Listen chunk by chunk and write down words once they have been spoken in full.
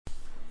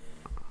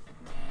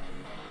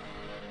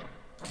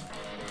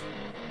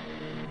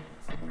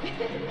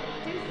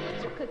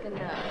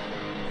Welcome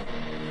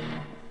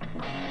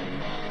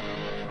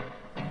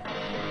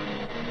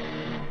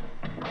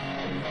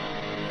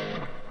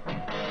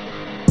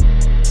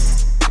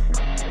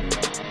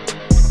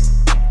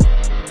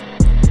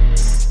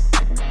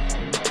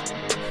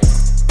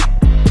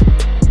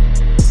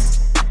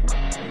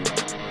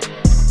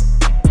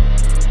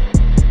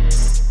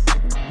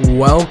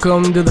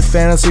to the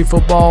Fantasy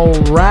Football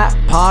Rat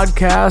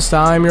Podcast.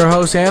 I'm your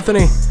host,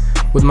 Anthony,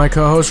 with my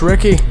co-host,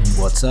 Ricky.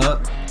 What's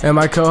up? And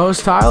my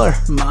co-host, Tyler.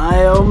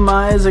 My, oh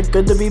my, is it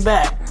good to be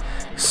back.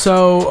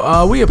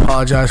 So, we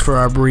apologize for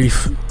our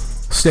brief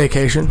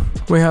staycation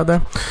we had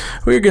there.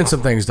 We were getting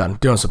some things done,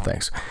 doing some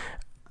things.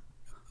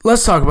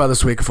 Let's talk about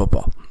this week of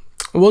football.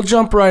 We'll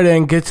jump right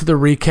in, get to the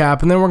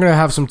recap, and then we're going to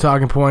have some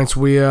talking points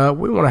we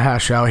want to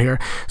hash out here.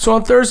 So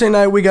on Thursday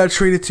night, we got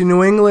treated to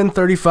New England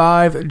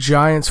 35,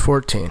 Giants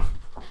 14.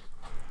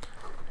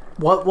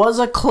 What was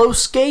a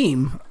close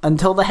game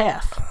until the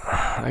half?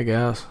 I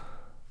guess.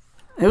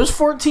 It was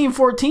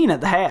 14-14 at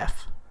the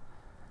half.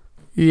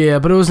 Yeah,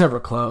 but it was never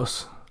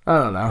close. I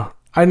don't know.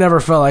 I never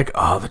felt like,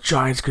 oh, the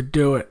Giants could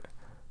do it.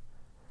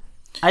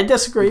 I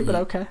disagree, but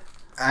okay.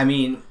 I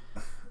mean,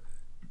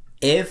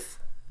 if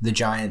the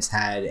Giants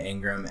had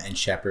Ingram and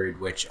Shepard,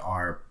 which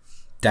are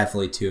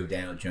definitely two of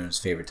Daniel Jones'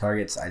 favorite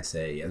targets, I'd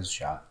say he has a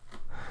shot.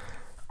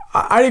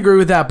 I'd agree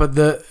with that,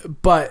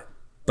 but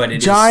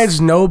Giants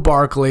no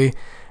Barkley.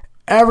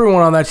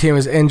 Everyone on that team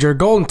is injured.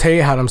 Golden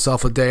Tate had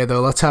himself a day, though.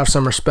 Let's have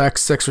some respect.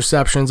 6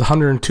 receptions,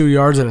 102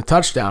 yards, and a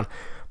touchdown.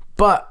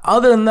 But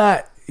other than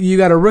that, you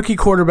got a rookie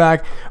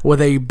quarterback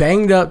with a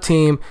banged-up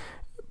team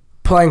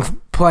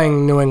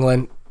playing New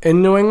England.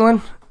 In New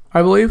England,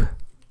 I believe?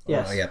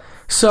 Yes. Yeah.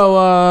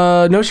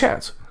 So, no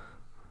chance.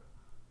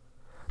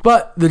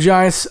 But the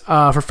Giants,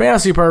 for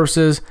fantasy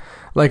purposes,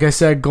 like I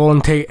said,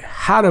 Golden Tate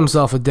had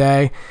himself a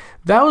day.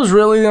 That was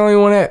really the only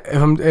one,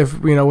 if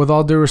with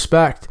all due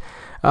respect,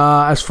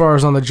 as far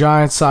as on the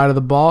Giants side of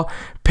the ball.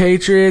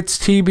 Patriots,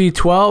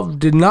 TB12,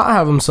 did not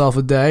have himself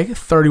a day.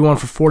 31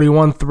 for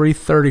 41,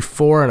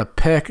 334, and a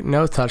pick.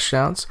 No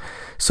touchdowns.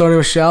 Sony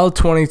Michel,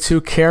 22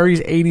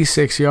 carries,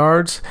 86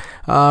 yards.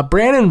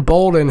 Brandon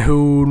Bolden,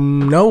 who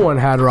no one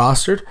had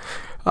rostered,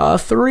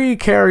 3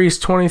 carries,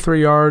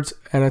 23 yards,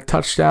 and a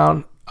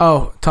touchdown.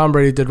 Oh, Tom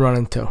Brady did run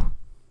in 2.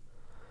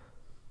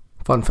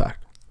 Fun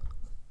fact.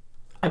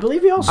 I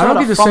believe he also I don't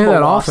had get a to say fumble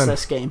that loss often.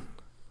 this game.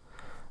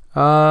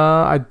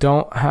 I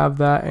don't have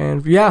that.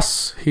 And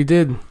yes, he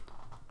did.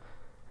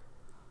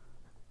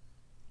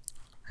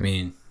 I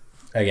mean,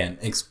 again,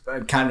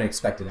 kind of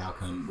expected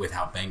outcome with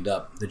how banged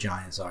up the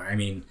Giants are. I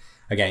mean,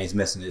 again, he's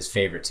missing his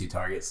favorite 2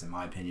 targets, in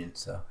my opinion.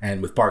 So, and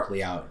with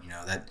Barkley out,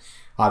 that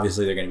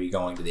obviously they're going to be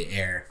going to the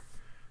air.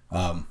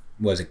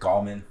 Was it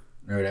Gallman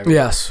or whatever?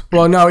 Yes.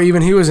 Well, no,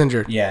 even he was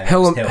injured. Yeah.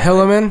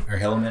 Hilliman? Or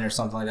Hilliman or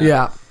something like that.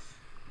 Yeah.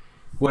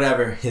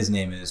 Whatever his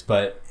name is.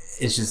 But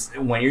it's just,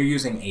 when you're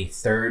using a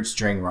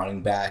third-string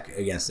running back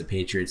against the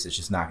Patriots, it's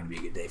just not going to be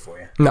a good day for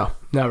you. No,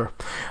 never.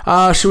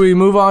 Should we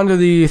move on to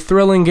the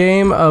thrilling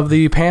game of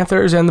the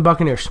Panthers and the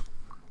Buccaneers?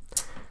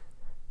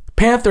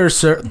 Panthers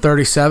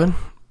 37,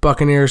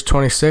 Buccaneers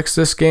 26.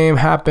 This game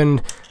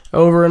happened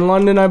over in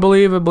London, I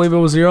believe. I believe it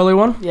was the early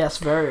one. Yes,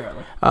 very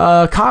early.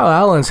 Kyle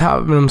Allen's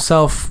having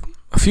himself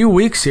a few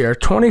weeks here.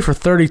 20 for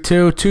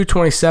 32,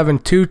 227,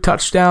 2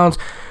 touchdowns.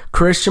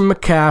 Christian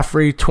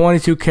McCaffrey,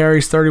 22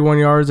 carries, 31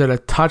 yards, and a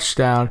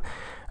touchdown.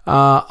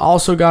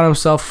 Also got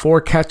himself 4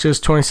 catches,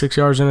 26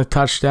 yards, and a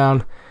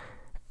touchdown.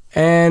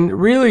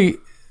 And really,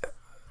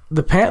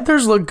 the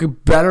Panthers look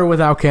better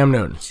without Cam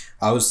Newton.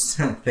 I was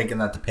thinking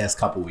that the past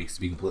couple weeks,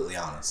 to be completely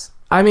honest.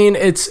 I mean,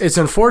 it's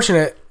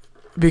unfortunate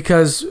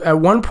because at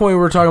one point we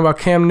were talking about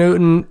Cam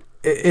Newton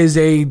is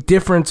a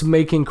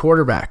difference-making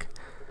quarterback.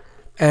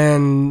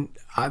 And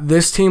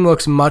this team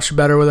looks much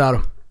better without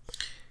him.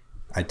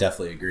 I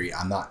definitely agree.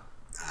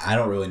 I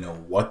don't really know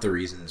what the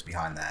reason is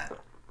behind that.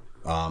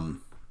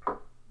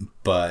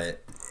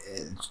 But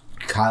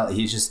Kyle,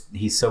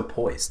 he's so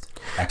poised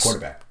at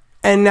quarterback.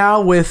 And now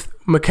with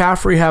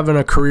McCaffrey having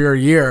a career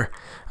year,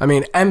 I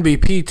mean,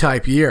 MVP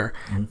type year,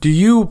 do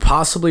you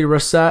possibly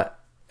risk that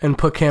and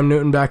put Cam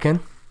Newton back in?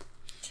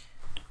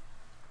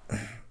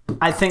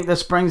 I think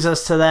this brings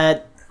us to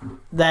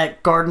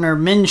that Gardner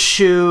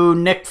Minshew,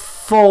 Nick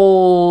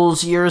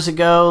Foles years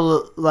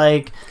ago.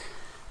 Like,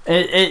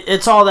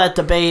 it's all that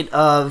debate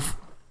of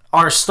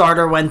our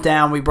starter went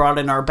down, we brought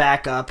in our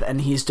backup,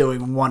 and he's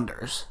doing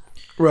wonders.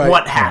 Right.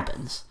 What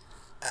happens?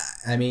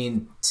 I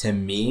mean, to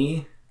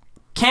me,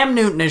 Cam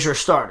Newton is your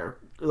starter.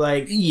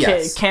 Like,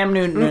 yes. Cam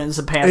Newton is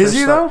the Panthers. Is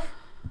he, though?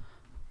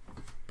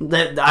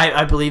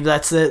 I believe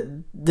that's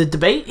the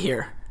debate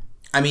here.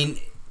 I mean,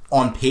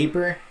 on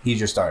paper, he's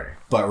your starter.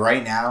 But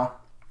right now,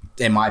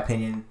 in my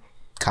opinion,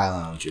 Kyle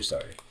Allen's your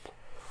starter.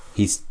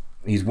 He's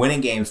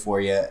winning games for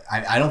you.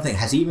 I don't think...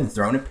 Has he even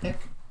thrown a pick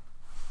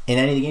in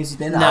any of the games he's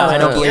been in? No, I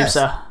don't believe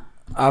so.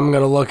 I'm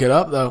going to look it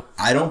up, though.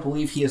 I don't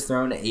believe he has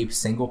thrown a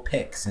single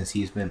pick since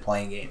he's been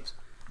playing games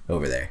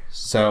over there.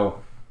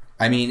 So,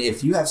 I mean,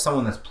 if you have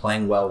someone that's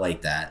playing well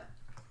like that,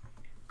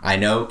 I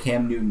know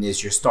Cam Newton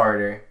is your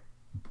starter,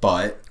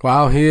 but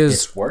Wow, he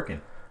is it's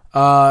working.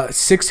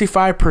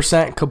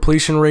 65%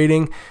 completion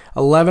rating,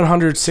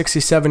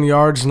 1,167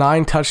 yards,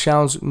 9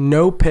 touchdowns,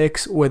 no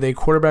picks, with a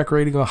quarterback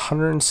rating of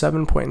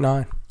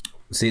 107.9.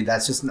 See,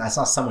 that's not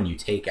someone you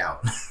take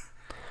out.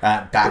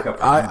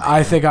 Backup.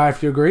 I think I have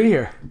to agree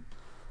here.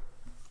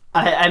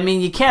 I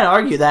mean, you can't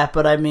argue that,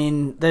 but I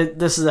mean,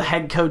 this is a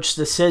head coach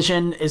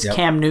decision. Is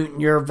Cam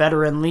Newton your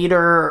veteran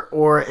leader,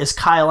 or is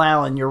Kyle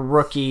Allen your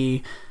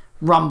rookie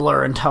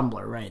rumbler and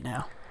tumbler right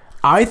now?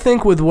 I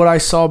think with what I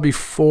saw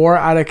before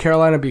out of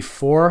Carolina,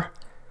 before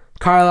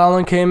Kyle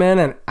Allen came in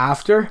and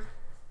after,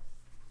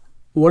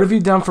 what have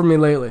you done for me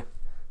lately?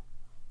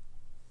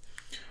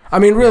 I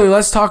mean, really,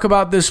 let's talk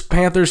about this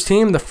Panthers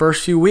team the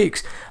first few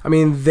weeks. I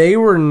mean, they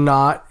were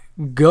not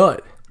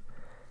good.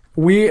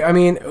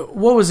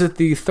 What was it,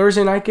 the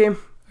Thursday night game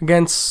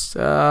against,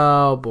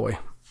 oh boy.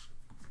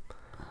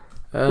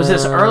 Was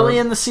this early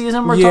in the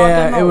season we're talking?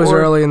 Yeah, it was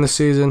early in the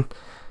season.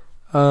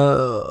 I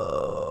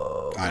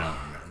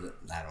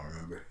don't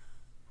remember.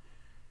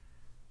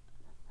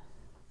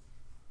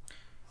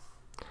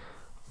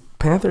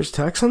 Panthers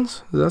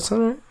Texans? Does that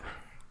sound right?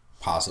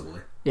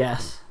 Possibly.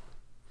 Yes.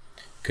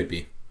 Could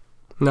be.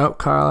 Nope,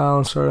 Kyle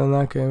Allen started in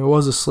that game. It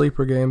was a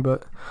sleeper game,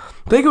 but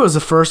I think it was the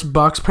first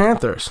Bucks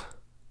Panthers.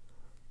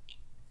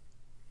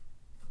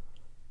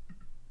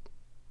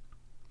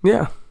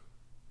 Yeah.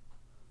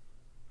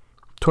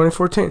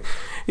 2014.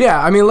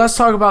 Yeah, I mean, let's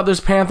talk about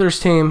this Panthers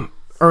team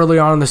early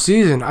on in the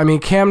season. I mean,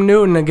 Cam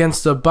Newton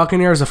against the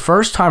Buccaneers the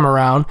first time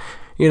around,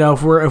 you know,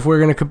 if we're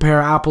going to compare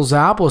apples to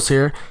apples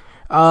here,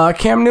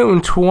 Cam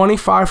Newton,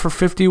 25 for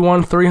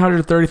 51,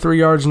 333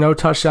 yards, no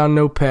touchdown,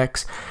 no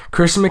picks.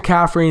 Christian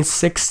McCaffrey,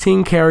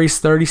 16 carries,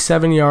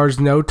 37 yards,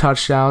 no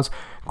touchdowns.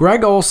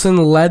 Greg Olsen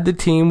led the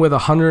team with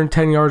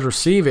 110 yards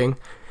receiving.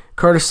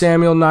 Curtis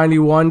Samuel,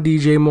 91.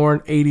 DJ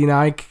Moore,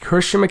 89.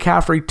 Christian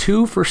McCaffrey,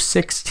 2 for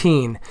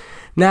 16.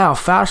 Now,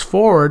 fast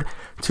forward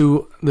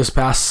to this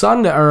past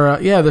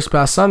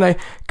Sunday.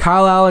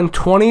 Kyle Allen,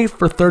 20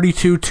 for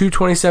 32,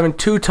 227,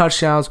 2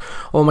 touchdowns.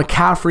 While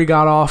McCaffrey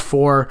got off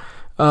for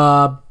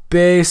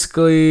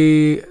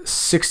basically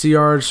 60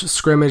 yards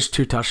scrimmage,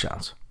 2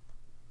 touchdowns.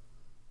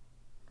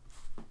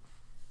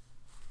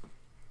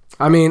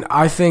 I mean,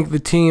 I think the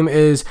team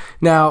is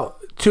now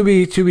to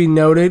be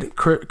noted.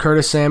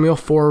 Curtis Samuel,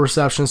 4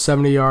 receptions,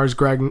 70 yards.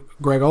 Greg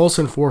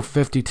Olsen, 4 for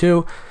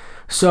 52.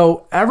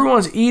 So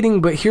everyone's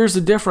eating, but here's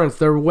the difference: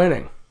 they're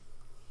winning.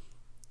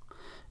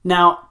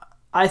 Now,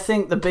 I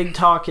think the big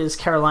talk is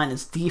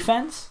Carolina's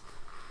defense.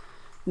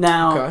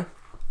 Now, Okay.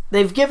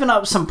 They've given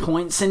up some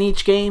points in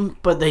each game,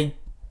 but they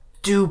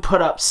do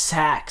put up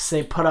sacks.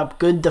 They put up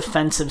good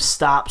defensive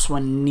stops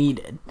when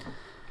needed.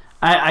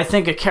 I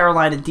think a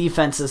Carolina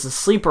defense is a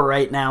sleeper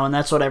right now, and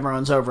that's what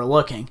everyone's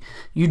overlooking.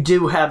 You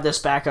do have this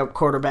backup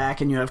quarterback,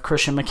 and you have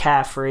Christian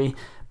McCaffrey,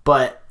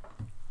 but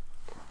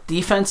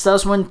defense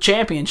does win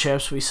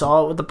championships. We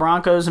saw it with the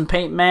Broncos and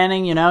Peyton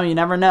Manning. You know, you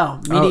never know.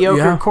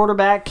 Mediocre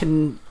quarterback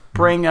can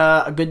bring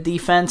a good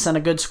defense and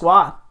a good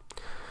squad.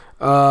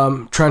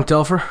 Trent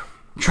Dilfer.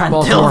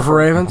 Baltimore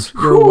Ravens.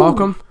 You're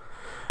welcome.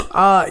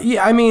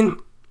 Yeah, I mean,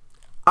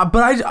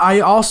 but I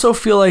also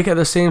feel like at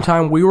the same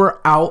time we were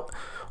out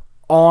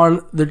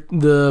on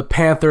the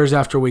Panthers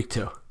after week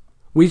 2.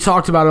 We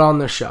talked about it on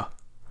this show.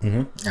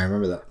 Mm-hmm. I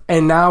remember that.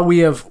 And now we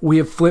have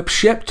flipped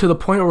ship to the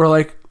point where we're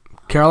like,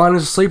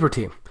 Carolina's a sleeper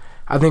team.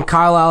 I think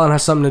Kyle Allen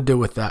has something to do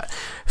with that.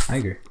 I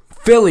agree.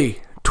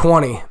 Philly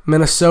 20,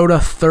 Minnesota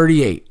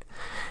 38.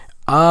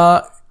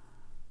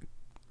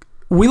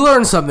 We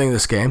learned something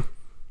this game.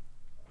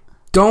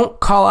 Don't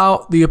call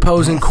out the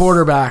opposing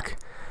quarterback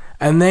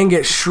and then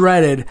get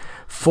shredded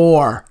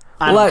for,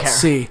 let's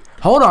see.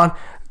 Hold on.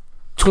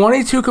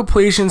 22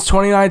 completions,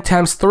 29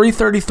 attempts,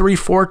 333,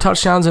 4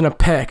 touchdowns, and a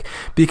pick.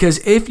 Because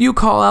if you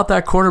call out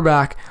that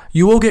quarterback,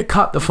 you will get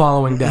cut the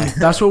following day.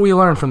 That's what we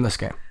learned from this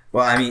game.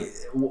 Well, I mean,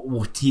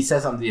 he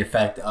said something to the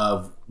effect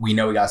of, we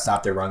know we got to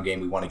stop their run game.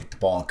 We want to get the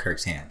ball in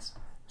Kirk's hands.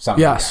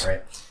 Something like that,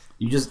 right?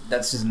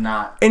 That's just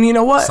not and you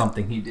know what?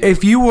 Something he did.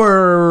 If you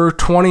were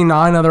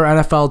 29 other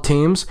NFL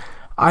teams,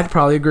 I'd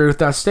probably agree with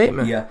that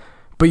statement. Yeah.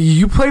 But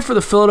you play for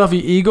the Philadelphia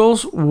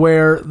Eagles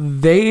where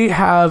they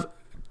have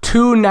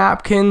 2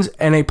 napkins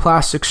and a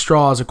plastic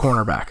straw as a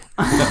cornerback.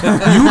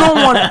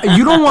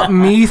 You don't want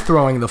me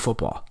throwing the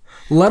football,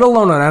 let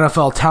alone an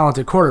NFL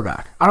talented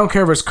quarterback. I don't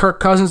care if it's Kirk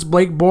Cousins,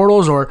 Blake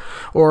Bortles,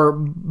 or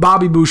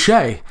Bobby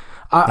Boucher.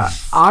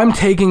 I'm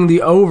taking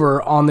the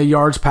over on the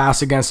yards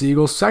pass against the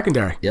Eagles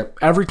secondary. Yep.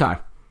 Every time.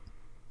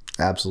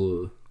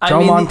 Absolutely.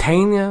 Joe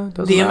Montana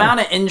doesn't matter. Amount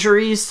of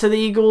injuries to the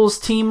Eagles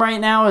team right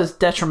now is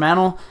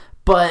detrimental,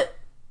 but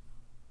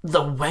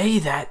the way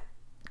that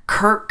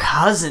Kirk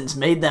Cousins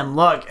made them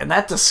look, and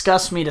that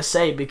disgusts me to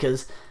say,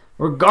 because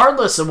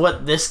regardless of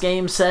what this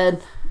game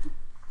said,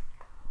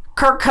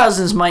 Kirk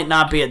Cousins might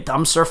not be a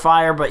dumpster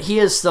fire, but he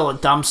is still a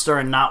dumpster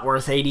and not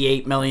worth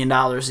 $88 million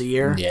a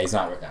year. Yeah, he's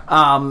not worth that.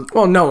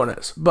 Well, no one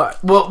is, but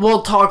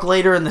we'll talk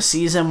later in the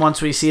season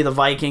once we see the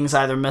Vikings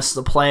either miss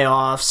the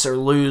playoffs or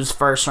lose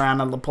first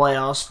round of the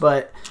playoffs.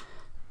 But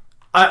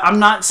I'm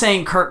not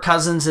saying Kirk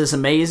Cousins is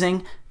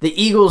amazing.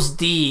 the Eagles'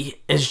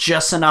 D is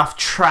just enough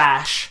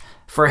trash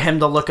for him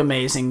to look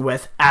amazing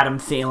with Adam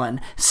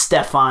Thielen,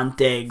 Stephon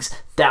Diggs,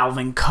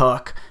 Dalvin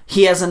Cook.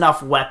 He has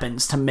enough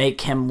weapons to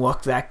make him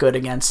look that good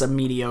against a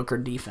mediocre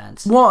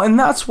defense. Well, and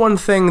that's one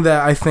thing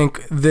that I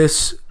think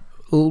this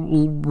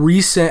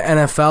recent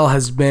NFL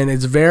has been.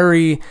 It's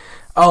very,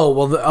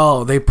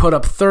 they put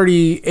up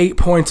 38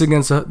 points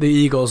against the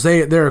Eagles.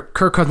 Their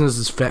Kirk Cousins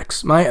is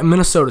fixed.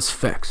 Minnesota's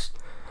fixed.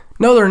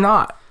 No, they're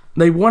not.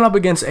 They went up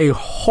against a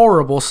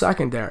horrible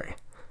secondary.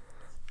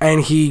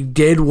 And he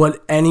did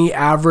what any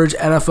average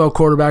NFL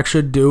quarterback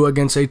should do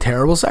against a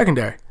terrible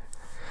secondary.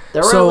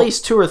 There were at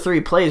least 2 or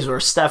 3 plays where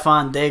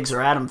Stephon Diggs or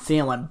Adam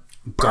Thielen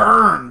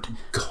burned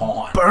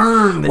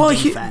the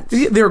defense.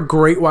 They're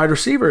great wide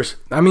receivers.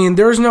 I mean,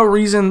 there's no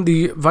reason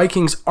the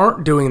Vikings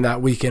aren't doing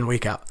that week in,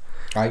 week out.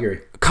 I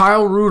agree.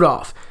 Kyle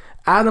Rudolph,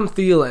 Adam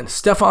Thielen,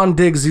 Stephon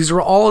Diggs, these are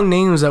all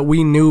names that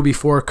we knew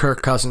before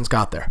Kirk Cousins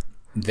got there.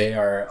 They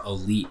are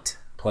elite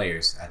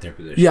players at their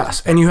position.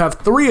 Yes, and you have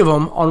 3 of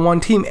them on one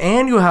team,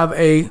 and you have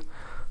a,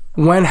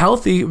 when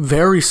healthy,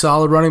 very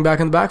solid running back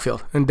in the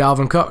backfield in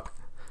Dalvin Cook.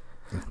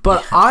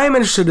 But I'm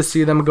interested to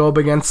see them go up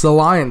against the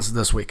Lions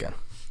this weekend.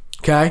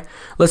 Okay,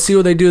 let's see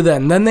what they do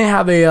then. Then they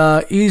have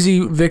a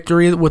easy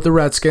victory with the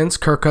Redskins.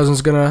 Kirk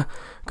Cousins gonna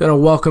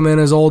welcome in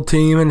his old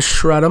team and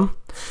shred them.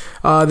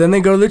 Then they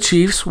go to the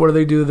Chiefs. What do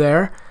they do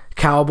there?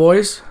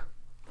 Cowboys,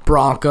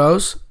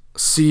 Broncos,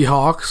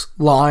 Seahawks,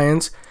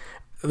 Lions.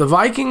 The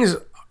Vikings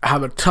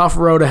have a tough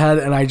road ahead,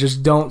 and I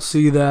just don't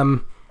see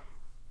them.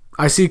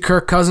 I see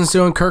Kirk Cousins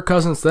doing Kirk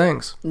Cousins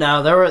things.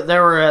 No, there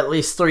were at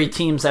least 3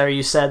 teams there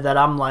you said that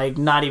I'm like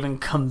not even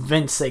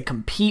convinced they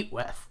compete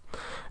with.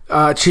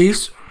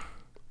 Chiefs,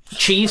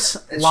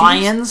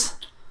 Lions.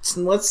 Is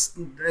anybody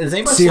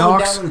Seahawks. slowing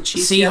down on the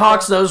Chiefs?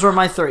 Seahawks, those were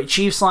my 3.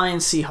 Chiefs,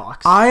 Lions,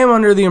 Seahawks. I am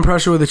under the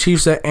impression with the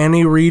Chiefs that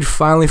Andy Reid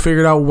finally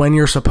figured out when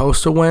you're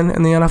supposed to win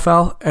in the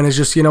NFL. And it's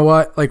just, you know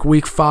what? Like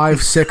week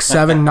 5, 6,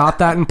 7, not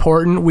that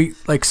important. Week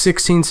like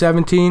 16,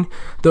 17,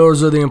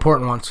 those are the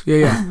important ones.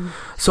 Yeah.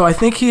 So I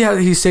think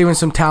he's saving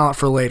some talent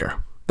for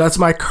later. That's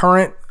my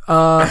current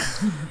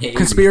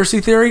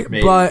conspiracy theory.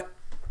 Maybe. But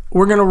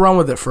we're going to run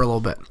with it for a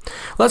little bit.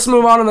 Let's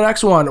move on to the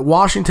next one.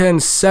 Washington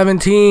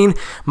 17,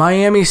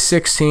 Miami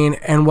 16,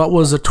 and what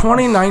was the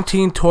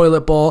 2019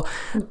 Toilet Bowl.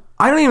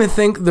 I don't even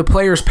think the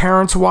players'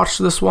 parents watched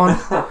this one.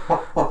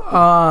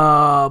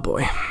 Oh,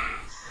 boy.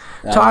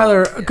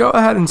 Tyler, go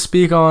ahead and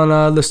speak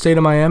on the state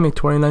of Miami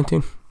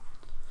 2019.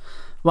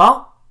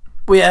 Well,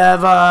 we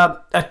have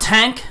a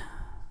tank.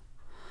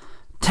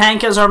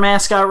 Tank is our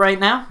mascot right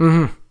now.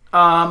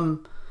 Mm-hmm.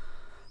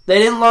 They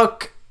didn't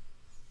look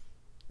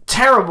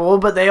terrible,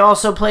 but they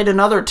also played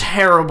another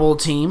terrible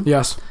team.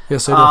 Yes they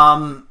did.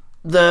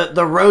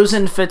 The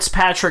Rosen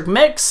Fitzpatrick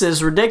mix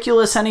is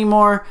ridiculous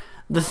anymore.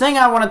 The thing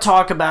I want to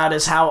talk about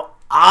is how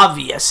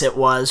obvious it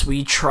was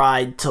we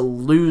tried to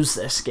lose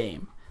this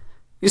game.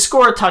 You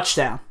score a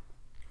touchdown.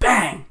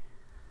 Bang!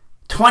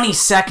 20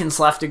 seconds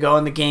left to go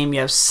in the game. You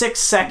have 6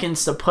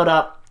 seconds to put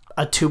up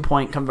a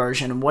 2-point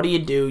conversion. And what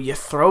do? You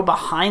throw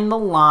behind the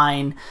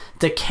line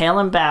to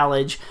Kalen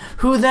Ballage,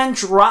 who then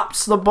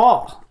drops the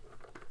ball.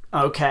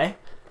 Okay.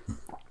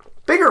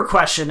 Bigger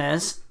question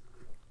is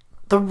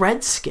the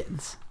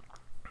Redskins.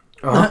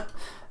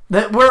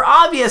 We're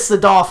obvious the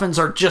Dolphins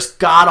are just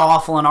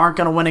god-awful and aren't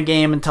going to win a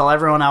game until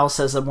everyone else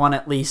has won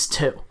at least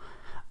 2.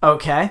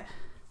 Okay.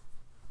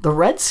 The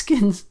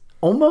Redskins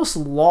almost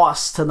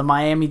lost to the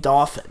Miami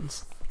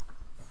Dolphins.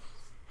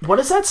 What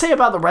does that say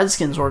about the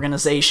Redskins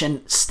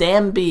organization?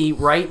 Stand B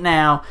right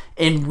now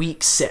in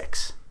week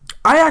 6.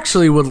 I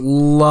actually would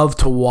love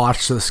to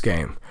watch this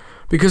game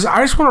because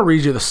I just want to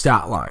read you the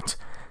stat lines.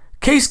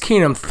 Case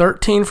Keenum,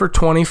 13 for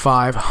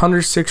 25,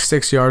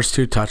 166 yards,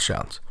 2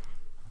 touchdowns.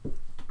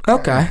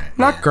 Okay,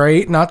 not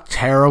great, not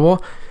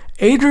terrible.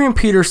 Adrian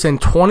Peterson,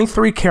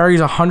 23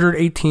 carries,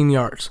 118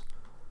 yards.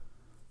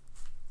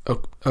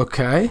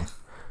 Okay.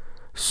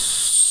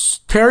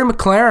 Terry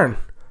McLaurin,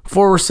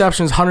 4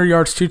 receptions, 100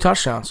 yards, 2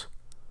 touchdowns.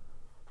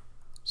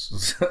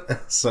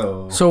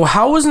 So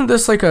how wasn't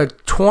this like a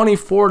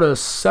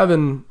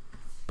 24-7?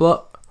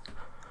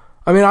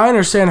 I mean, I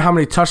understand how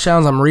many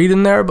touchdowns I'm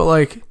reading there, but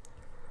like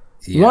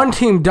one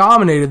team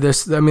dominated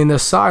this. I mean,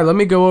 this side. Let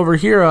me go over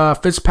here.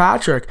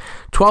 Fitzpatrick,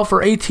 12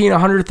 for 18,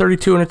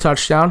 132 and a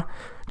touchdown.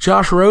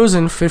 Josh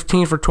Rosen,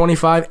 15 for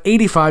 25,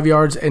 85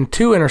 yards and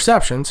 2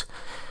 interceptions.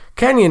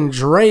 Kenyon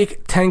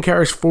Drake, 10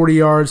 carries, 40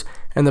 yards.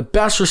 And the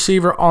best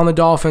receiver on the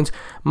Dolphins,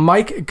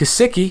 Mike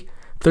Gesicki,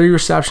 3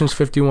 receptions,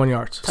 51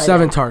 yards,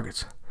 7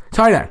 targets.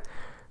 Tight end.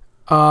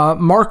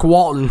 Mark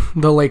Walton,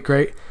 the late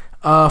great,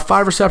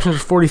 5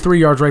 receptions, 43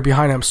 yards right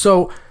behind him.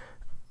 So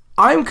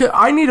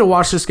I need to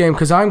watch this game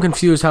because I'm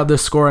confused how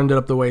this score ended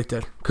up the way it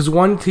did. Because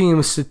one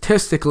team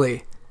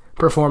statistically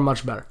performed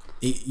much better.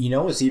 You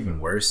know what's even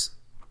worse?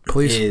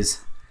 Please.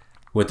 Is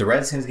with the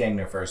Redskins getting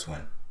their first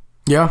win.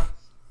 Yeah.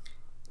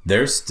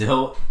 They're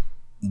still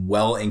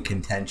well in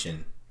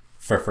contention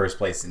for first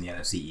place in the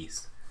NFC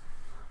East.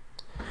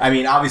 I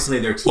mean, obviously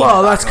their team.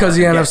 Well, that's because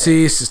the NFC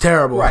East is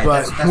terrible, right,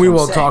 but we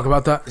won't talk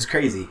about that. It's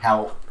crazy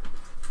how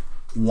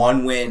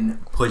one win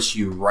puts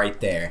you right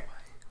there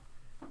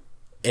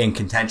in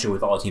contention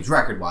with all teams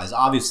record-wise.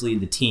 Obviously,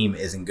 the team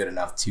isn't good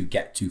enough to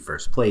get to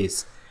first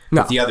place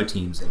with the other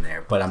teams in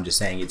there. But I'm just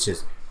saying it's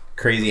just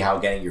crazy how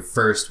getting your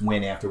first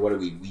win after, what are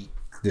we,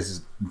 this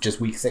is just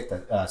week 6.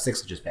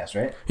 6 just passed,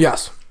 right?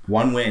 Yes.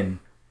 One win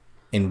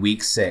in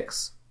week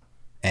 6,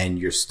 and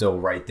you're still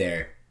right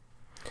there.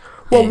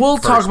 Well, we'll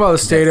talk about the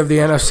state of the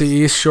NFC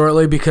East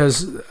shortly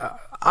because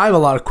I have a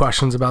lot of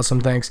questions about some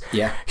things.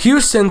 Yeah.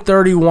 Houston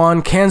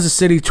 31, Kansas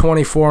City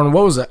 24, and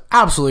what was it?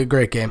 Absolutely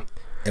great game.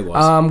 It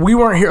was. We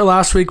weren't here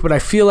last week, but I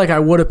feel like I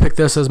would have picked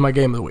this as my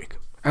game of the week,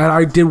 and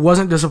I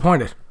wasn't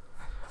disappointed.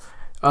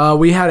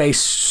 We had a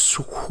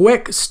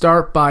quick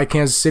start by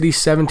Kansas City,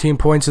 17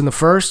 points in the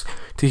first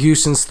to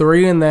Houston's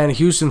 3, and then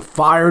Houston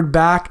fired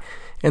back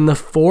in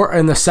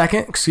the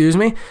second,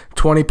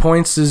 20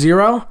 points to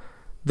 0.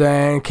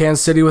 Then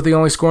Kansas City with the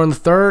only score in the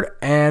third,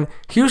 and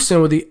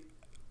Houston with the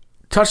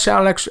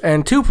touchdown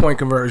and 2-point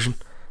conversion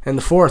in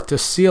the fourth to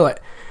seal it.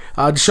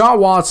 Deshaun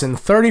Watson,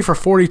 30 for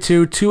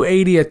 42,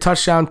 280, a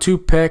touchdown, 2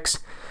 picks.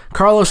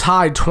 Carlos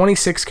Hyde,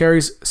 26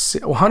 carries,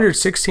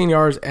 116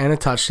 yards, and a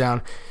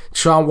touchdown.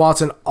 Deshaun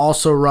Watson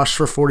also rushed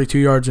for 42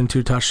 yards and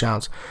 2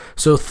 touchdowns.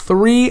 So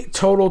 3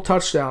 total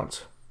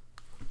touchdowns.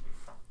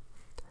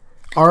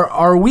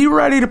 Are we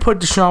ready to put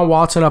Deshaun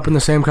Watson up in the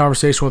same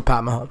conversation with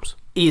Pat Mahomes?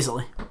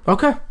 Easily.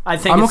 Okay. I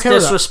think it's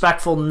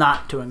disrespectful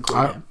not to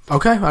include him.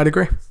 Okay, I'd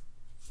agree.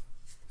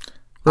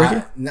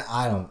 Ricky?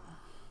 I don't.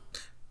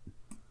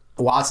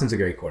 Watson's a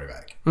great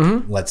quarterback.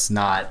 Mm-hmm. Let's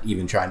not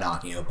even try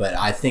knocking him, but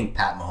I think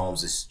Pat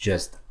Mahomes is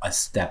just a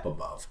step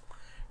above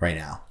right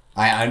now.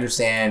 I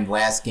understand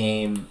last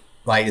game,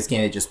 like this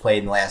game they just played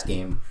in the last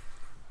game,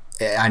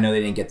 I know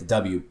they didn't get the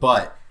W,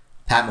 but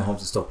Pat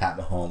Mahomes is still Pat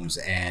Mahomes,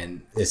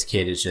 and this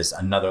kid is just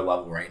another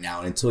level right now.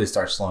 And until he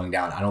starts slowing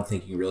down, I don't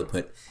think you can really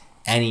put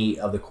any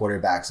of the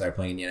quarterbacks that are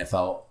playing in the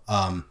NFL,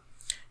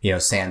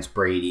 sans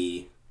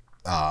Brady,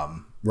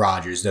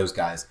 Rodgers, those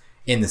guys,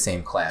 in the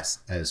same class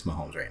as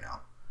Mahomes right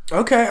now.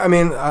 Okay, I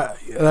mean,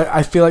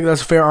 I feel like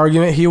that's a fair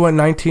argument. He went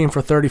 19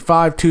 for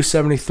 35,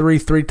 273,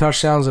 3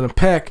 touchdowns and a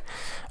pick.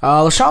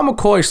 LaShawn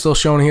McCoy is still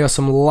showing he has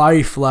some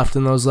life left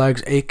in those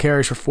legs. 8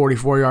 carries for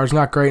 44 yards.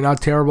 Not great,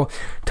 not terrible.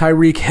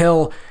 Tyreek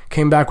Hill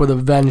came back with a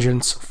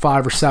vengeance.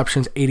 5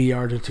 receptions, 80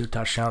 yards, and 2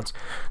 touchdowns.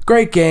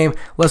 Great game.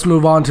 Let's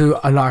move on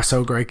to a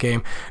not-so-great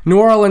game. New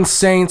Orleans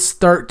Saints,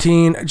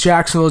 13.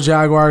 Jacksonville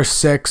Jaguars,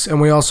 6. And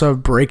we also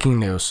have breaking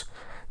news.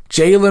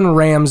 Jalen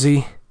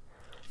Ramsey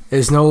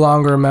is no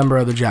longer a member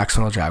of the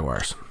Jacksonville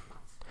Jaguars.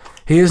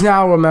 He is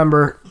now a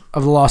member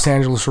of the Los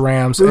Angeles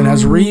Rams and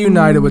has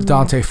reunited with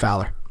Dante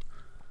Fowler.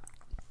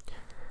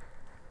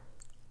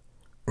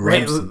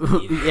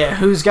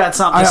 Who's got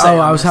something to say?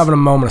 I was having a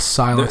moment of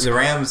silence. The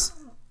Rams,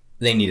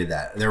 they needed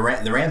that. The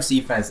Rams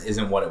defense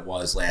isn't what it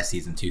was last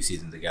season, 2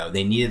 seasons ago.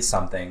 They needed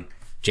something.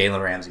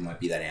 Jalen Ramsey might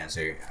be that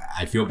answer.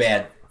 I feel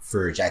bad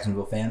for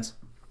Jacksonville fans.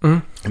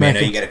 Mm-hmm. I mean, I know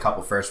you get a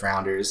couple first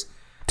rounders.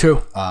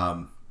 2.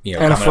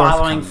 And a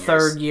following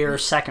third year,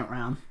 second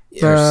round.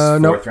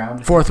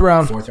 Fourth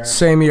round.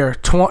 Same year.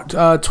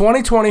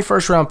 2020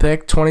 first round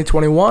pick,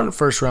 2021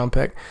 first round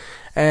pick,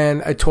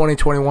 and a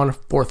 2021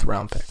 fourth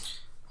round pick.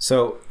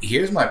 So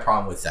here's my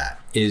problem with that: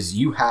 is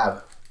you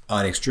have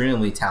an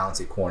extremely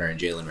talented corner in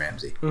Jalen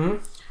Ramsey. Mm-hmm.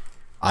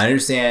 I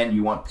understand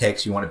you want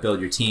picks, you want to build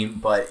your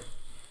team, but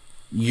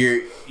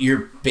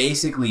you're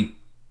basically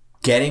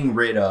getting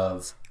rid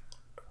of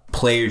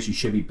players you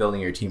should be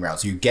building your team around.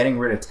 So you're getting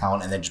rid of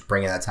talent and then just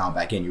bringing that talent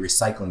back in. You're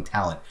recycling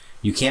talent.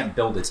 You can't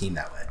build a team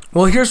that way.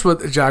 Well, here's what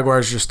the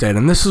Jaguars just did,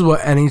 and this is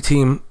what any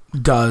team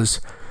does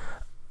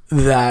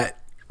that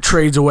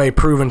trades away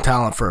proven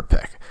talent for a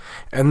pick.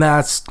 And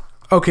that's,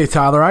 okay,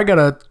 Tyler, I got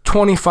a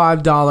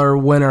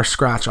 $25 winner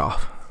scratch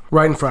off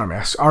right in front of me.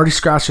 I already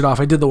scratched it off.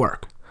 I did the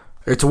work.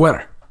 It's a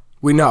winner.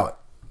 We know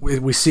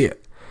it. We see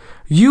it.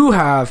 You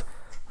have,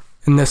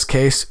 in this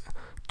case,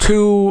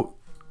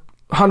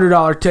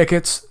 $200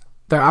 tickets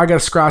that I got to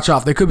scratch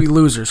off. They could be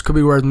losers, could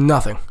be worth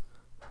nothing.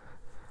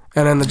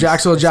 And in the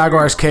Jacksonville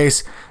Jaguars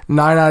case,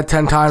 9 out of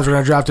 10 times we're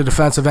going to draft a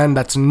defensive end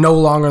that's no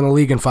longer in the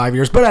league in 5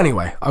 years. But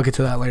anyway, I'll get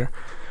to that later.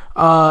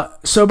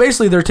 So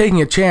basically they're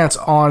taking a chance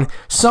on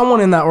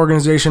someone in that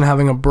organization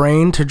having a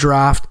brain to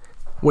draft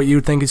what you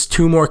would think is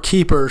 2 more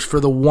keepers for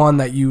the one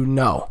that you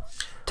know.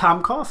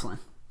 Tom Coughlin.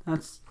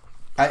 That's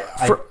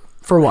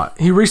For what?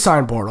 He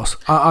re-signed Bortles.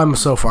 I'm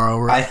so far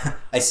over it.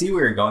 I see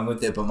where you're going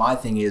with it, but my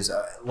thing is,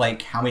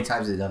 how many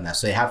times have they done that?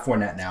 So they have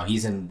Fournette now.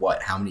 He's in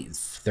what? How many?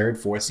 Third,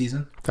 fourth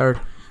season? Third.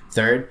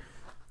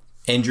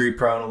 Injury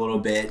prone a little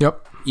bit.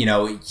 Yep.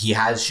 He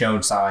has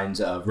shown signs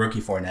of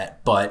rookie Fournette,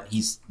 but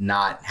he's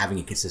not having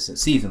a consistent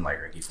season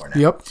like rookie Fournette.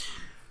 Yep.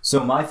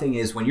 So my thing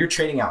is, when you're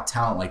trading out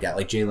talent like that,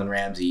 like Jalen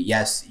Ramsey,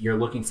 yes, you're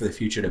looking for the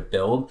future to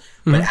build,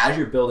 but as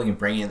you're building and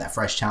bringing in that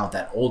fresh talent,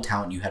 that old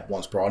talent you had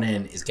once brought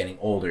in is getting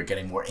older,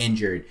 getting more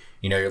injured.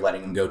 You're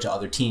letting them go to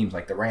other teams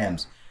like the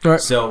Rams. Right.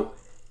 So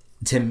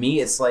to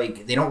me, it's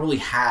like they don't really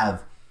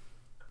have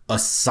a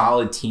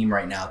solid team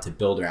right now to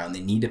build around.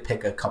 They need to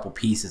pick a couple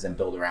pieces and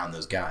build around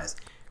those guys.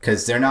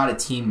 Because they're not a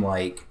team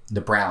like the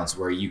Browns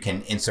where you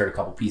can insert a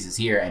couple pieces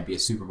here and be a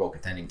Super Bowl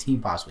contending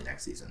team possibly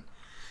next season.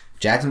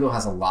 Jacksonville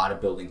has a lot of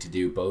building to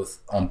do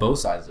on both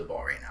sides of the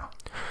ball right now.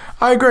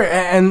 I agree.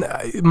 And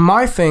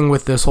my thing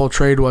with this whole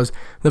trade was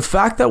the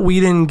fact that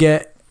we didn't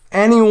get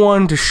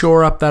anyone to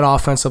shore up that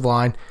offensive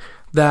line.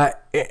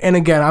 And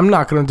again, I'm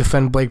not going to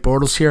defend Blake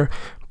Bortles here,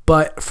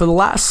 but for the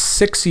last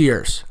 6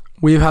 years,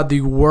 we've had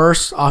the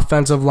worst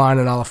offensive line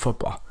in all of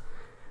football.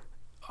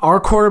 Our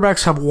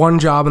quarterbacks have one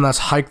job, and that's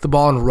hike the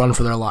ball and run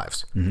for their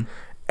lives. Mm-hmm.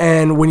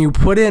 And when you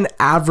put in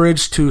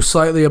average to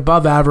slightly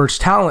above average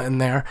talent in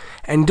there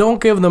and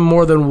don't give them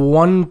more than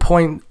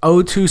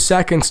 1.02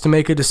 seconds to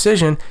make a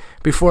decision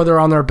before they're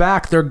on their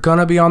back, they're going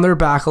to be on their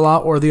back a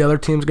lot or the other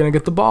team's going to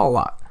get the ball a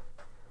lot.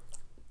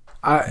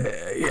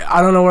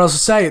 I don't know what else to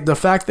say. The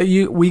fact that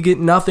we get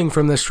nothing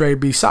from this trade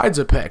besides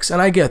the picks,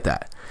 and I get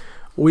that.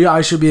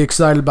 I should be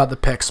excited about the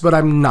picks, but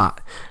I'm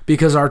not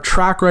because our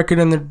track record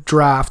in the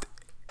draft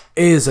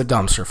is a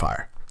dumpster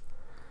fire.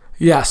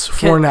 Yes,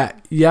 Fournette.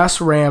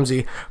 Yes,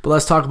 Ramsey. But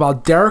let's talk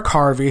about Derek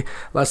Harvey.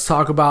 Let's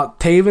talk about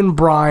Taven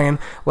Bryan.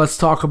 Let's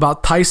talk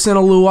about Tyson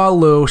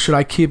Alualu. Should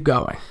I keep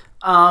going?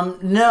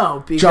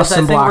 No, because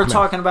Justin I think Blackman. we're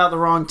talking about the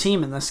wrong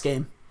team in this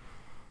game.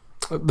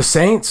 The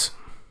Saints.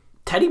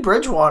 Teddy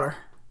Bridgewater.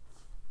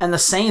 And the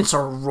Saints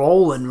are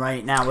rolling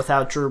right now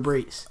without Drew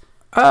Brees.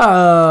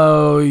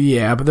 Oh,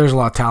 yeah, but there's a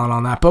lot of talent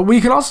on that. But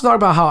we can also talk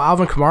about how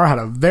Alvin Kamara had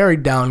a very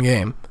down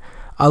game.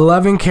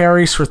 11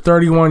 carries for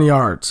 31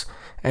 yards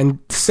and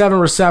 7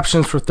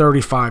 receptions for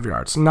 35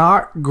 yards.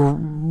 Not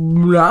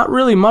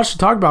really much to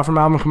talk about from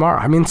Alvin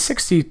Kamara. I mean,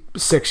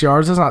 66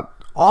 yards is not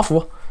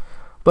awful,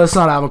 but it's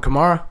not Alvin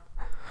Kamara.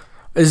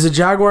 Is the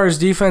Jaguars'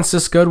 defense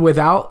this good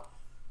without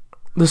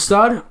the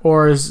stud,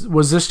 or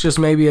was this just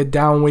maybe a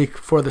down week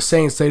for the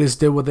Saints? They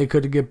just did what they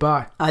could to get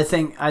by. I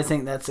think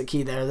that's the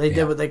key there. They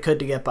did what they could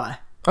to get by.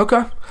 Okay.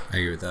 I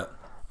agree with that.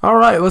 All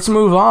right, let's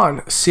move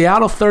on.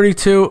 Seattle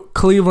 32,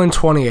 Cleveland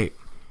 28.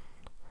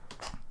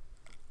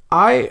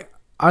 I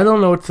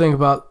don't know what to think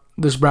about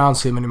this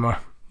Browns team anymore.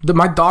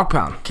 My dog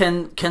pound.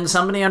 Can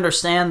somebody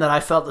understand that I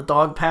felt the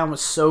dog pound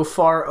was so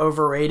far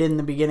overrated in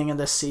the beginning of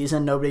this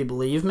season, nobody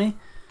believed me?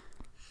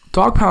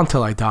 Dog pound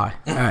till I die.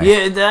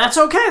 Hey. Yeah, that's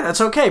okay. That's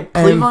okay.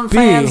 Cleveland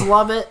fans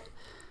love it.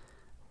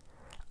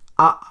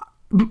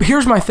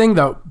 Here's my thing,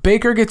 though.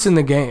 Baker gets in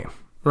the game,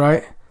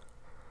 right?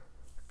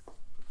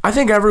 I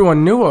think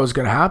everyone knew what was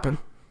going to happen.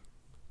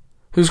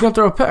 He was going to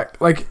throw a pick.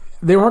 Like,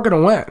 they weren't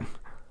going to win.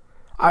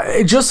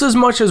 Just as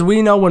much as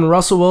we know when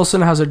Russell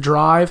Wilson has a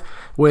drive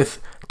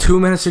with 2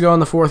 minutes to go in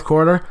the fourth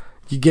quarter,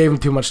 you gave him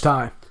too much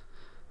time.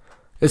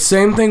 It's the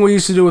same thing we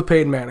used to do with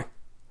Peyton Manning.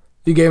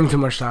 You gave him too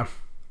much time.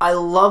 I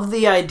love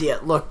the idea.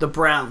 Look, the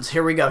Browns,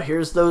 here we go.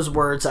 Here's those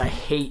words I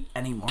hate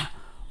anymore.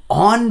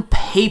 On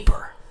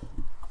paper,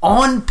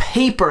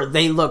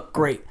 they look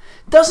great.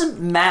 Doesn't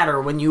matter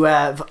when you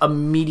have a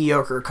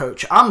mediocre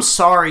coach. I'm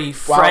sorry,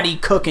 Freddie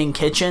Cooking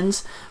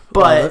Kitchens,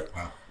 but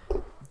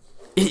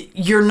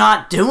you're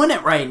not doing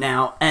it right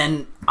now.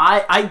 And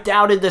I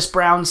doubted this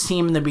Browns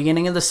team in the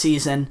beginning of the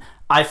season.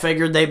 I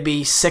figured they'd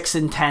be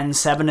 6-10,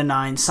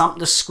 7-9, something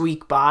to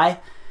squeak by.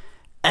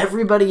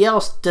 Everybody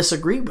else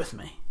disagreed with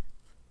me.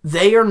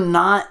 They are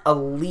not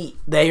elite.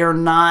 They are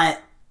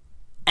not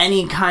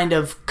any kind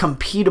of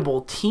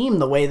competable team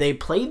the way they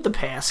played the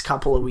past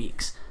couple of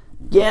weeks.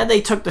 Yeah,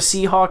 they took the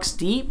Seahawks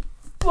deep,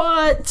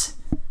 but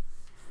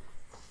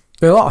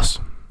they lost.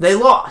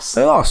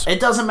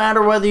 It doesn't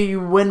matter whether you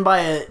win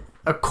by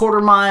a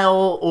quarter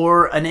mile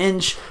or an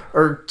inch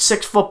or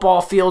 6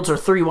 football fields or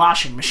 3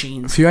 washing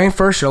machines. If you ain't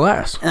first, you're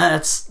last.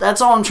 That's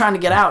all I'm trying to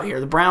get out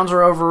here. The Browns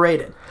are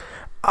overrated.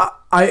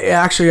 I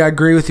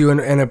agree with you,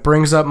 and it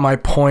brings up my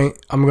point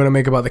I'm going to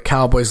make about the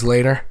Cowboys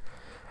later.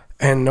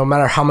 And no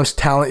matter how much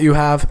talent you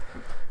have,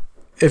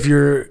 if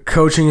your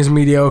coaching is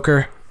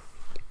mediocre,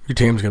 your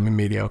team's going to be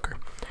mediocre.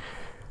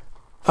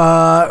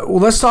 Well,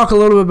 let's talk a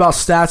little bit about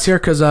stats here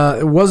because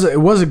it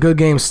was a good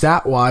game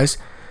stat-wise.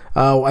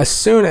 As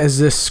soon as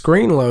this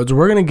screen loads,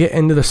 we're going to get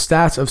into the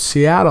stats of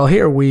Seattle.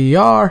 Here we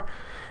are.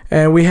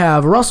 And we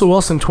have Russell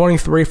Wilson,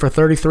 23 for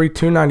 33,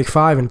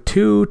 295, and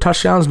 2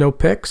 touchdowns, no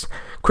picks.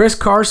 Chris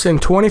Carson,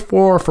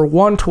 24 for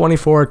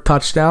 124,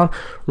 touchdown.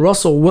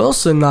 Russell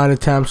Wilson, 9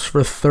 attempts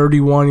for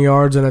 31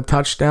 yards and a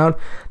touchdown.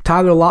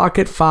 Tyler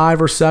Lockett, 5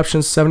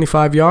 receptions,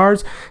 75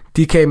 yards.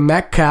 DK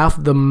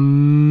Metcalf, the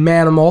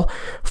manimal,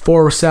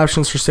 4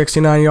 receptions for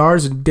 69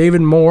 yards.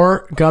 David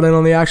Moore got in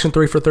on the action,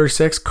 3 for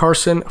 36.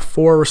 Carson,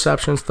 4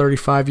 receptions,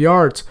 35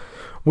 yards.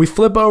 We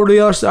flip over to the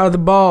other side of the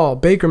ball.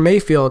 Baker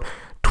Mayfield,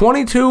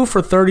 22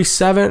 for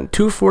 37,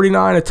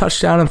 249, a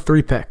touchdown, and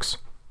 3 picks.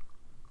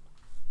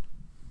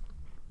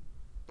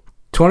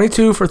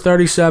 22 for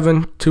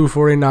 37,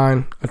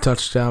 249, a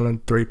touchdown,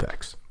 and 3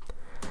 picks.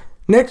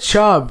 Nick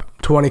Chubb,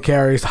 20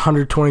 carries,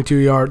 122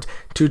 yards,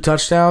 2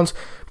 touchdowns.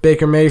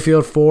 Baker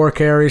Mayfield, 4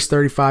 carries,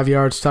 35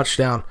 yards,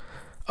 touchdown.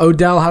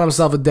 Odell had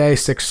himself a day,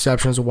 6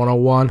 receptions,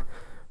 101.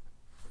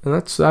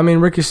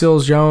 And Ricky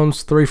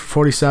Seals-Jones, 3 for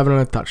 47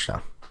 and a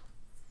touchdown.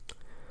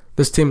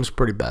 This team is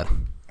pretty bad.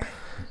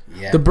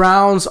 Yeah. The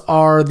Browns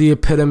are the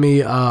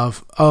epitome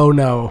of, oh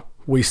no,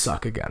 we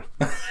suck again.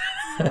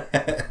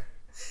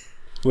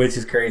 Which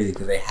is crazy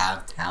because they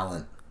have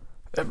talent.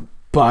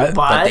 But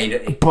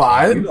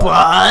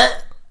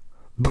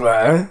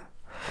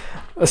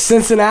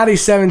Cincinnati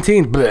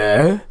 17.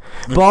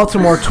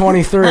 Baltimore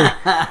 23.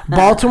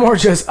 Baltimore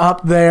just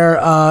up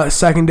their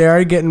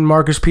secondary, getting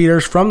Marcus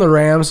Peters from the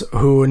Rams,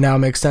 who now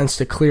makes sense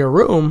to clear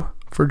room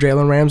for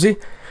Jalen Ramsey.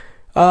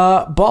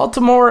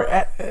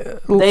 Baltimore,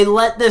 they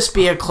let this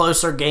be a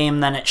closer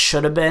game than it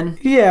should have been.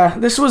 Yeah,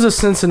 this was a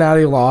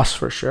Cincinnati loss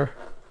for sure.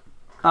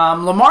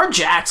 Lamar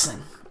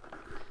Jackson,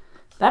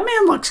 that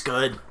man looks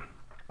good.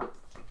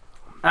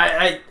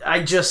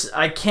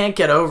 I can't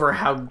get over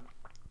how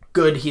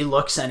good he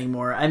looks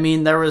anymore. I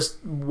mean, there was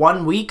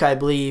 1 week, I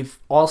believe,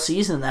 all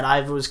season that I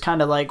was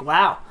kind of like,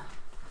 wow,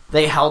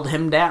 they held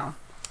him down.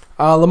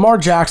 Lamar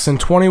Jackson,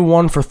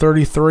 21 for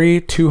 33,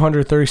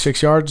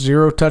 236 yards,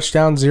 0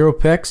 touchdowns, 0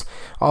 picks.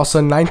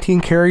 Also 19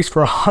 carries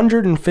for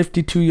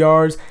 152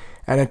 yards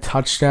and a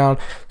touchdown.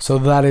 So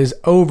that is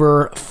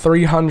over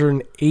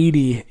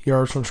 380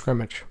 yards from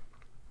scrimmage.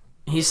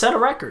 He set a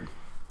record.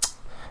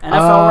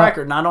 NFL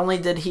record. Not only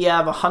did he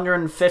have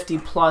 150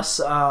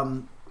 plus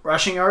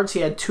rushing yards,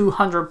 he had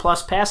 200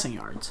 plus passing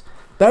yards.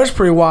 That is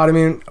pretty wild. I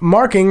mean,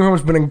 Mark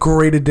Ingram's been a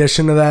great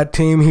addition to that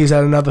team. He's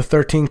had another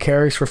 13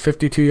 carries for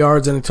 52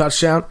 yards and a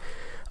touchdown.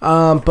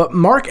 But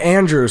Mark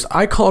Andrews,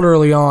 I called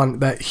early on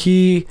that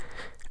he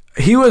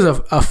was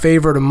a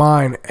favorite of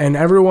mine, and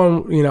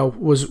everyone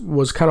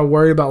was kind of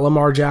worried about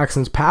Lamar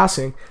Jackson's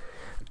passing,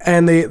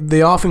 and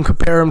they often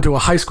compare him to a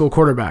high school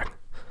quarterback.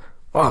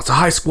 Well, it's a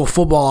high school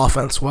football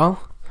offense.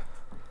 Well,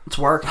 it's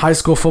working. High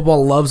school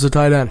football loves a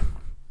tight end.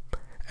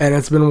 And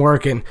it's been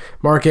working.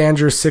 Mark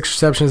Andrews, 6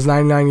 receptions,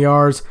 99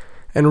 yards.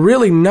 And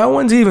really, no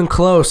one's even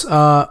close.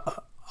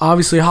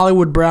 Obviously,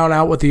 Hollywood Brown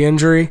out with the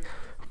injury.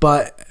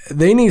 But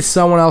they need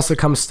someone else to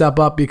come step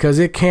up because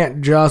it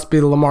can't just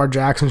be the Lamar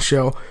Jackson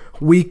show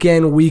week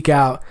in, week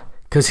out.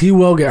 Because he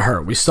will get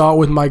hurt. We saw it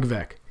with Mike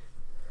Vick.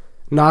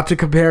 Not to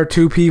compare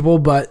two people,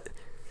 but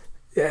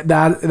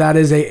that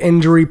is a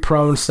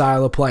injury-prone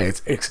style of play.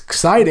 It's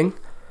exciting.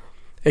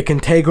 It can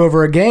take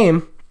over a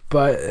game,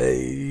 but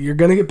you're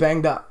going to get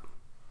banged up.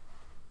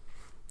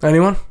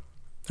 Anyone?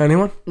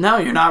 No,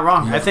 you're not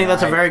wrong. I think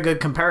that's a very good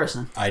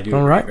comparison. I do.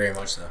 All right. Very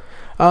much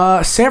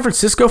so. San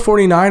Francisco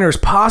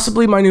 49ers,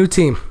 possibly my new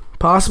team.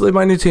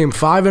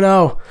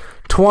 5-0,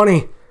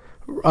 20.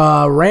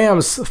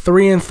 Rams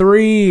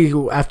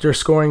 3-3 after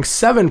scoring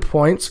 7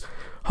 points.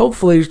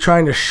 Hopefully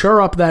trying to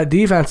shore up that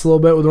defense a little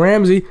bit with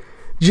Ramsey.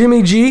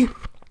 Jimmy G,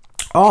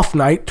 off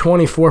night,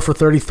 24 for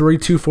 33,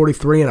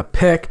 243 and a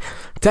pick.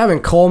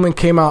 Tevin Coleman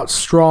came out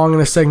strong in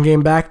the second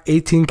game back,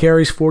 18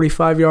 carries,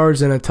 45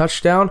 yards, and a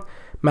touchdown.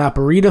 Matt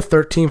Breida,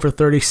 13 for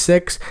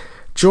 36.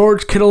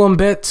 George Kittle and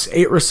Bits,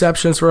 8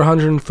 receptions for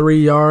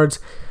 103 yards.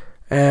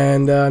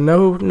 And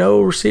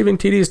no receiving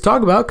TDs to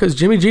talk about because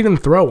Jimmy G didn't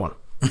throw one.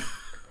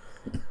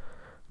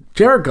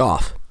 Jared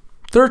Goff,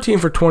 13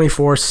 for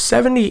 24,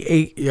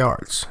 78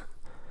 yards.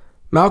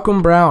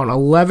 Malcolm Brown,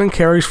 11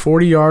 carries,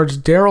 40 yards.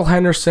 Darrell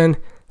Henderson,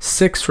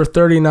 6 for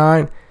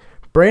 39.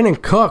 Brandon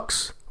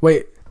Cooks,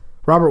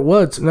 Robert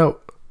Woods, no.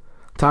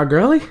 Todd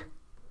Gurley?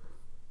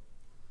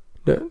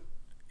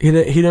 He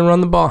didn't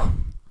run the ball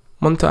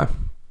one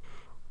time.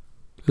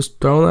 Just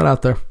throwing that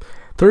out there.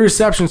 3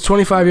 receptions,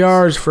 25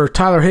 yards for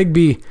Tyler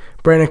Higbee,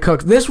 Brandon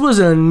Cooks. This was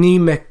an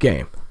anemic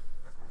game.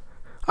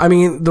 I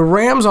mean, the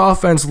Rams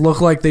offense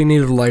looked like they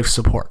needed life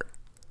support.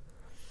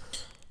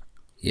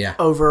 Yeah.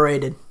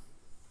 Overrated.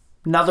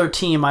 Another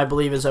team, I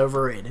believe, is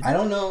overrated. I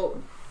don't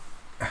know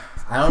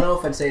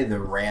if I'd say the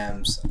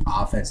Rams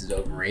offense is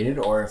overrated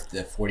or if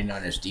the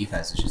 49ers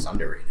defense is just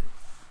underrated.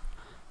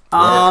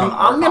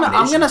 I'm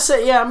gonna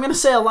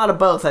say a lot of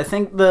both. I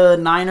think the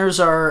Niners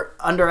are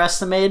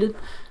underestimated,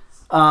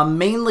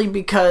 mainly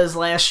because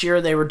last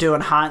year they were doing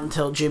hot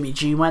until Jimmy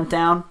G went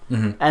down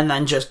and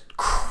then just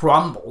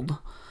crumbled.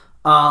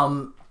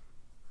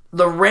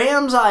 The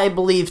Rams, I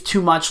believe,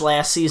 too much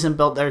last season,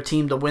 built their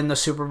team to win the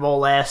Super Bowl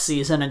last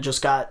season and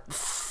just got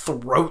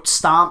throat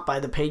stomped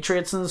by the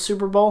Patriots in the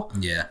Super Bowl.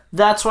 Yeah.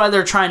 That's why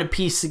they're trying to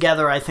piece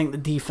together, I think, the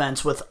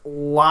defense with a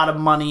lot of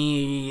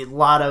money, a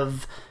lot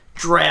of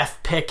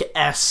draft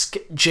pick-esque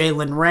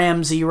Jalen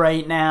Ramsey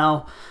right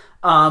now.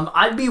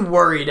 I'd be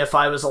worried if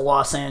I was a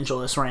Los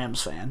Angeles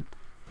Rams fan.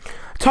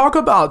 Talk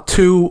about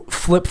two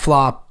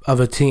flip-flop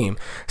of a team.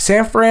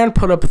 San Fran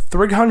put up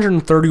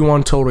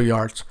 331 total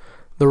yards.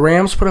 The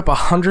Rams put up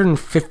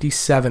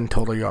 157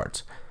 total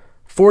yards.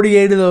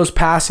 48 of those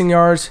passing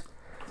yards,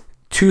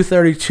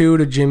 232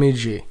 to Jimmy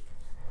G.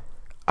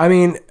 I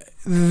mean,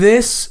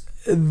 this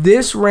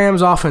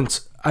Rams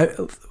offense,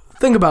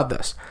 think about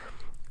this.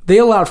 They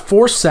allowed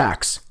 4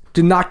 sacks,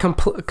 did not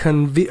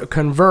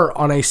convert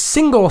on a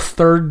single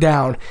third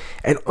down,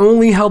 and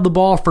only held the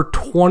ball for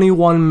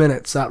 21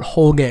 minutes that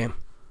whole game.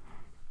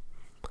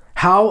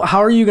 How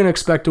are you going to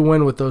expect to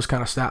win with those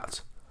kind of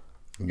stats?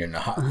 You're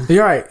not.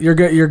 You're right. You're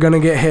going to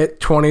get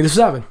hit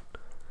 20-7.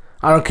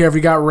 I don't care if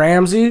you got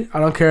Ramsey. I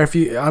don't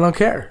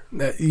care.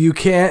 You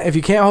can't. If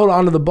you can't hold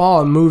on to the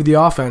ball and move the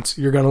offense,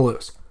 you're going to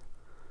lose.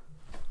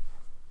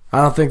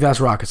 I don't think that's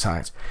rocket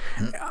science.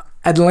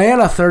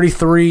 Atlanta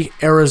 33,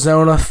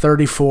 Arizona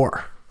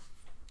 34.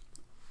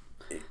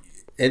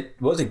 It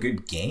was a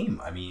good game.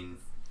 I mean,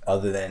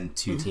 other than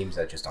two teams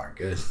that just aren't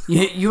good.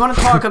 You want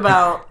to talk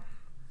about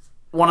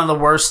one of the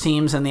worst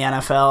teams in the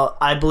NFL?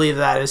 I believe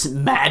that is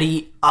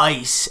Matty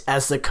Ice,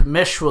 as the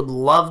commish would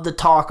love to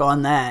talk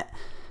on that,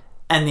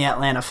 and the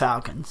Atlanta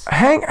Falcons.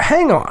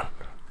 Hang on.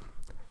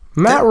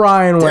 Matt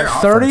Ryan went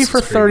 30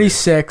 for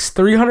 36,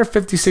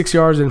 356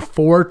 yards, and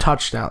 4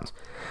 touchdowns.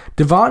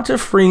 Devonta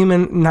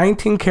Freeman,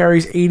 19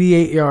 carries,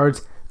 88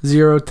 yards,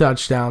 0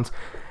 touchdowns.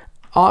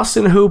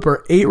 Austin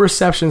Hooper, 8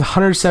 receptions,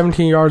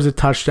 117 yards, a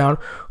touchdown.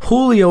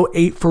 Julio,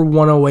 8 for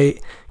 108.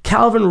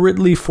 Calvin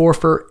Ridley, 4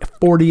 for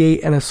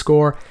 48 and a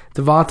score.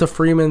 Devonta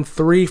Freeman,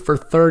 3 for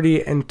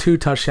 30 and 2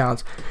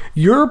 touchdowns.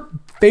 Your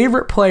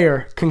favorite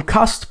player,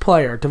 concussed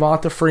player,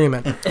 Devonta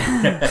Freeman,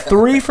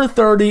 3 for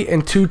 30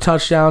 and 2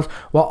 touchdowns,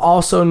 while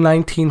also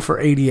 19 for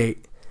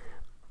 88.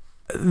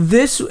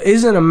 This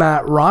isn't a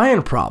Matt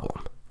Ryan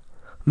problem.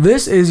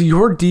 This is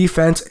your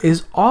defense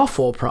is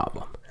awful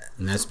problem.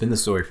 And that's been the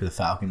story for the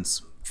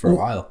Falcons for a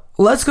while.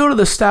 Let's go to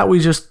the stat we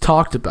just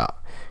talked about.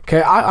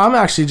 Okay, I'm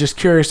actually just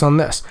curious on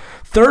this.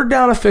 Third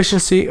down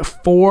efficiency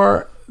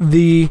for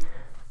both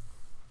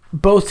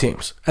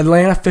teams.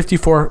 Atlanta,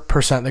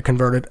 54% that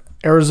converted.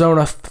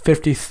 Arizona,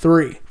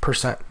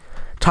 53%.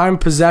 Time of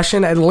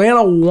possession.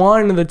 Atlanta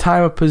won the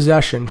time of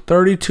possession.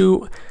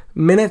 32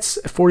 minutes,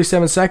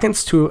 47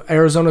 seconds to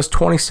Arizona's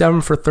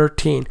 27 for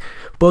 13.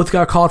 Both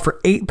got called for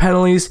 8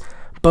 penalties.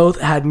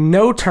 Both had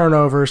no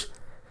turnovers.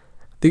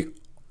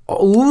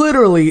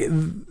 Literally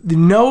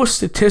no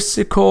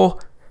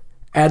statistical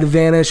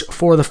advantage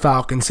for the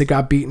Falcons. They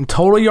got beaten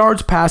total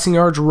yards, passing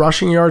yards,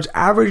 rushing yards,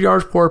 average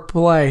yards per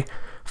play,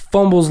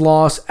 fumbles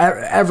lost,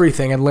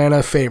 everything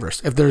Atlanta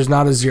favors if there's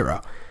not a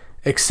 0,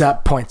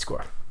 except point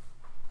score.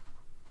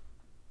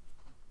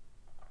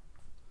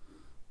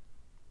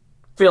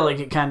 I feel like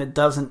it kind of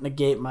doesn't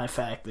negate my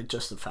fact that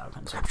just the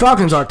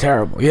Falcons are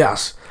terrible,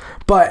 yes,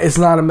 but it's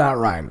not a Matt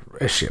Ryan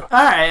issue. All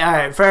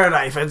right, fair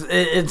enough.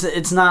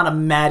 It's not a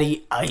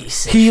Matty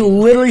Ice issue. He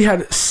literally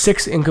had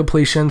 6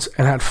 incompletions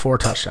and had 4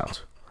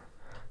 touchdowns.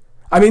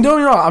 I mean, don't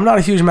get me wrong, I'm not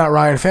a huge Matt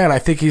Ryan fan. I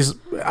think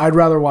I'd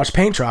rather watch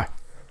paint dry.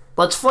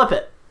 Let's flip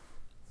it.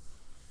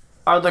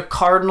 Are the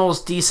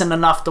Cardinals decent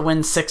enough to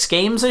win 6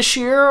 games this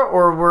year,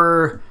 or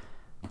were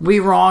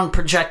we wrong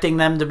projecting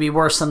them to be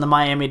worse than the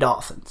Miami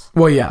Dolphins?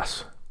 Well,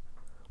 yes.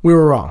 We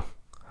were wrong.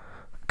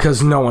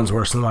 Because no one's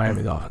worse than the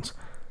Miami Dolphins.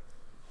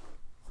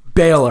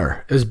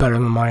 Baylor is better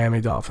than the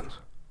Miami Dolphins.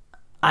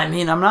 I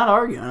mean, I'm not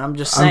arguing. I'm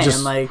just saying,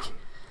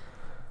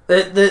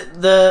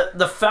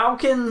 the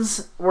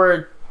Falcons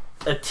were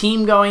a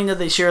team going to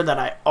this year that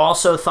I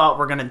also thought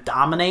were going to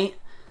dominate.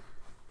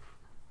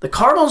 The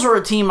Cardinals were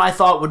a team I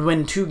thought would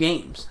win 2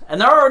 games,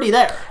 and they're already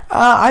there.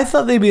 I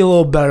thought they'd be a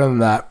little better than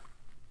that.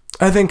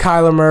 I think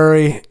Kyler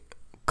Murray,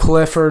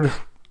 Clifford,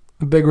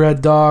 Big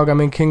Red Dog,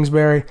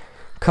 Kingsbury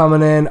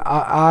coming in.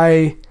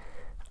 I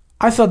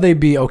thought they'd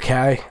be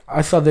okay.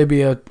 I thought they'd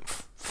be a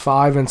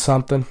 5 and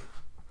something,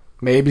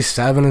 maybe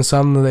 7 and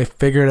something. They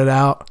figured it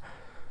out.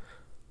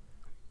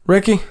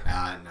 Ricky?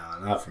 No,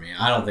 not for me.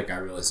 I don't think I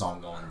really saw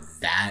them going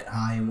that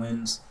high in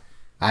wins.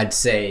 I'd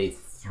say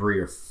 3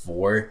 or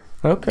 4,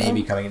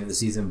 maybe coming into the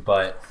season.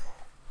 But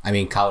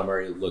Kyler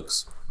Murray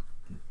looks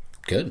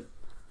good.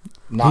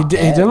 He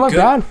didn't look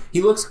bad.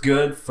 He looks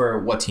good for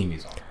what team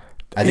he's on.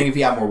 I think if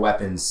he had more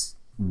weapons,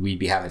 we'd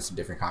be having some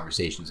different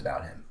conversations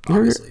about him,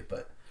 obviously.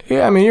 But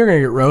yeah, you're going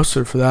to get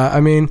roasted for that.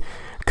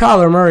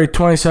 Kyler Murray,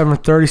 27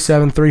 for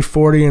 37,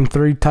 340, and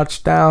 3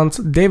 touchdowns.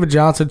 David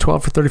Johnson,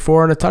 12 for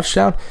 34 and a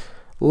touchdown.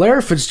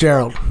 Larry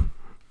Fitzgerald,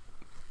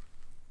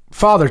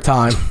 father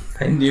time.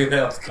 I knew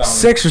that was coming.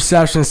 6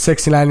 receptions,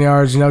 69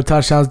 yards, no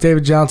touchdowns.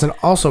 David Johnson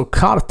also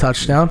caught a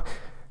touchdown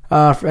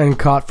and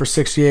caught for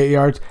 68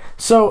 yards.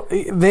 So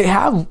they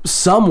have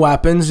some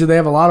weapons. Do they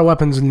have a lot of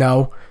weapons?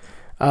 No.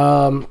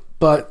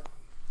 But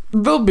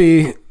they'll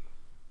be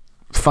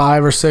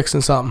 5 or 6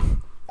 and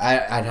something.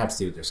 I'd have to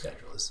see what their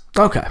schedule is.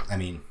 Okay.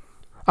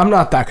 I'm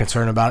not that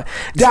concerned about it.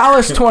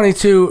 Dallas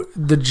 22,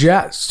 the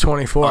Jets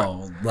 24.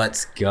 Oh,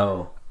 let's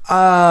go.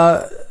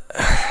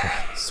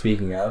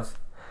 Speaking of,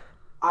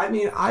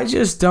 I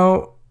just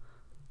don't.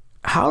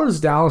 How does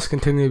Dallas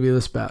continue to be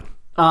this bad?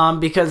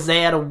 Because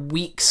they had a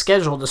weak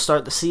schedule to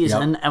start the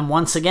season, and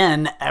once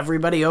again,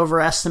 everybody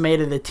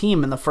overestimated the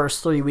team in the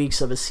first 3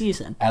 weeks of a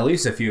season. At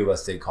least a few of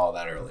us did call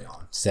that early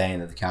on, saying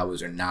that the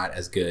Cowboys are not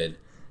as good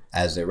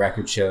as their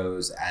record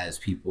shows, as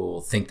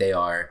people think they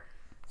are,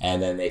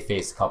 and then they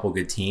faced a couple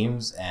good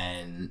teams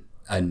and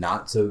a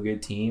not so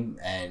good team,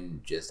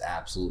 and just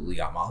absolutely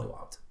got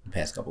mollywopped the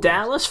past couple.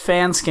 Dallas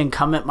fans can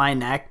come at my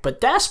neck,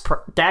 but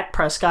Dak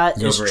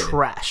Prescott is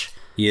trash.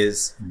 He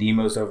is the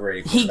most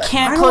overrated. He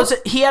can't close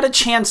it. He had a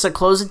chance to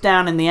close it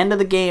down in the end of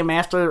the game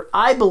after,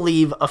 I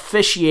believe,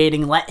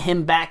 officiating let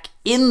him back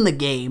in the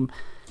game,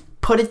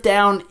 put it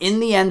down in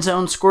the end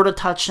zone, scored a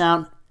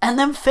touchdown, and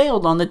then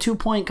failed on the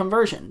 2-point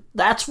conversion.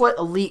 That's what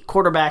elite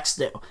quarterbacks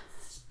do.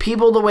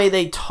 People, the way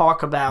they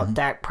talk about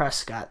Dak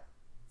Prescott,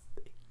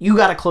 you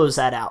got to close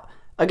that out.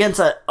 Against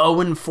a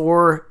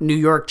 0-4 New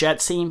York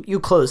Jets team, you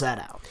close that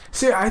out.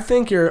 See, I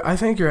think your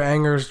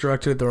anger is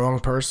directed at the wrong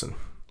person.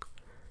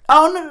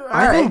 Oh no!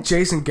 I think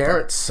Jason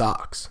Garrett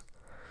sucks.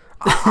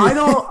 I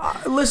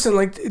don't listen.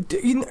 Like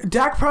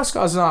Dak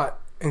Prescott's not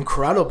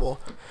incredible,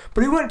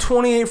 but he went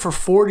 28 for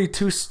 40,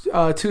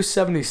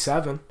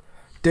 277.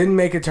 Didn't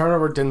make a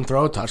turnover, didn't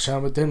throw a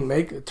touchdown, but didn't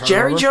make a turnover.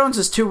 Jerry Jones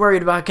is too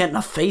worried about getting a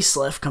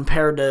facelift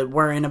compared to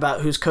worrying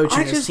about who's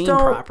coaching his team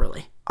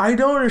properly. I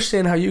don't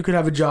understand how you could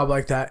have a job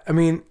like that. I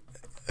mean,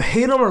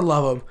 hate them or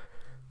love them,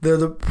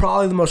 they're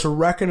probably the most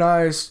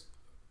recognized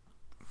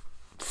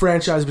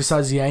franchise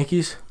besides the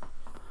Yankees.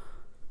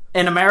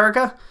 In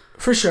America?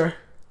 For sure.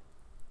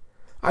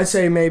 I'd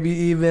say maybe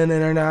even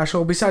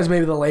international, besides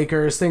maybe the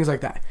Lakers, things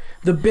like that.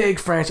 The big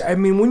franchise. I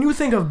mean, when you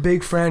think of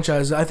big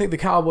franchises, I think the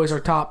Cowboys are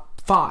top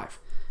 5.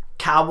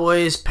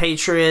 Cowboys,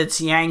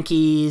 Patriots,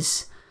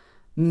 Yankees,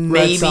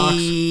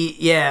 maybe,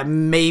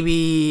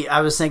 maybe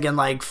I was thinking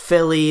like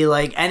Philly,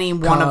 like any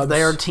one Cubs. of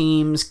their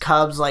teams,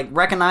 Cubs, like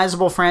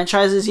recognizable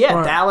franchises. Yeah,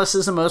 Right. Dallas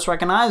is the most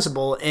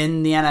recognizable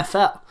in the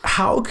NFL.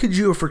 How could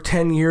you, for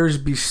 10 years,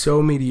 be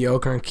so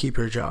mediocre and keep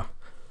your job?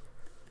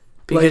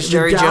 Because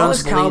Jerry the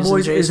Jones Dallas believes in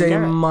Cowboys is Jason a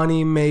Garrett.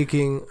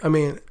 money-making... I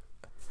mean,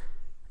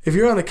 if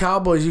you're on the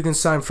Cowboys, you can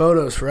sign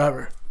photos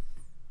forever.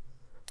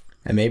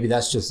 And maybe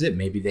that's just it.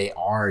 Maybe they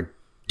are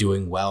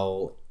doing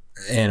well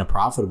in a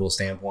profitable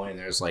standpoint, and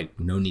there's like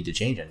no need to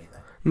change anything.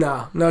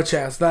 No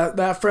chance.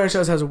 That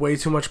franchise has way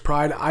too much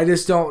pride. I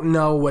just don't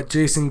know what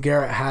Jason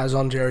Garrett has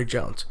on Jerry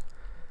Jones.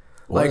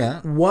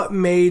 Like, what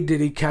made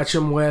did he catch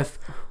him with?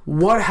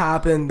 What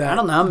happened that I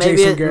don't know.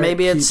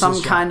 Maybe it's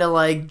some kind of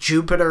like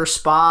Jupiter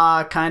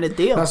Spa kind of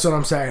deal. That's what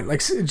I'm saying.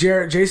 Like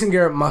Jason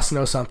Garrett must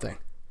know something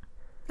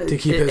to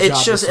keep his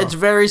job. It's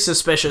very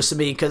suspicious to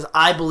me because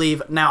I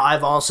believe now.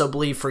 I've also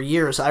believed for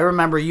years. I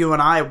remember you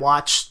and I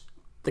watched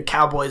the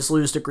Cowboys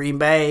lose to Green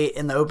Bay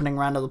in the opening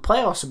round of the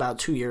playoffs about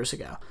 2 years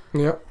ago.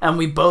 Yep. And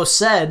we both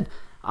said,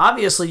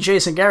 obviously,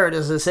 Jason Garrett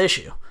is this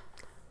issue.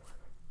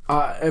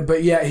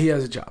 But yeah, he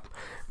has a job.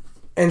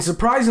 And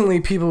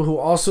surprisingly, people who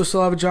also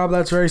still have a job,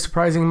 that's very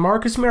surprising.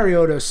 Marcus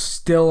Mariota is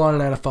still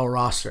on an NFL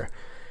roster.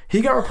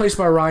 He got replaced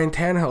by Ryan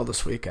Tannehill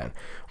this weekend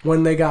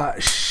when they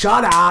got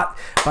shut out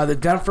by the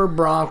Denver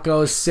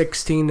Broncos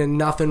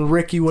 16-0.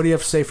 Ricky, what do you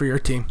have to say for your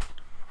team?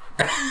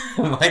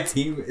 My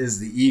team is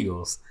the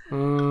Eagles.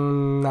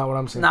 Not what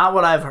I'm saying. Not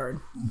what I've heard.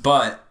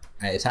 But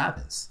it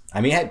happens. I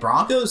mean,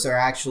 Broncos are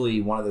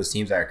actually one of those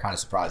teams that are kind of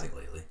surprising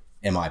lately,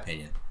 in my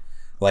opinion.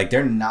 Like,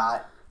 they're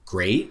not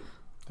great,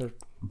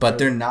 but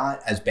they're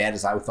not as bad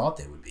as I thought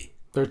they would be.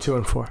 They're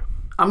 2-4.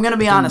 I'm gonna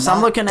be honest.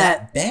 I'm looking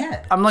at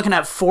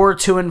 4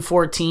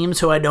 2-4 teams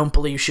who I don't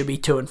believe should be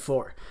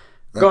 2-4.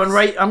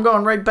 I'm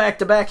going right back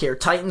to back here.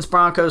 Titans,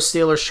 Broncos,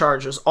 Steelers,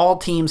 Chargers. All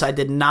teams I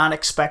did not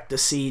expect to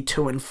see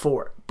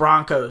 2-4.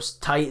 Broncos,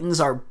 Titans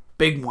are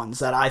big ones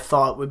that I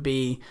thought would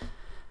be,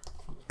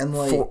 And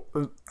like,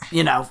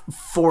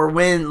 4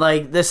 win.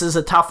 Like, this is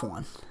a tough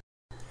one.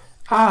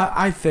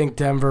 I think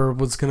Denver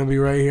was going to be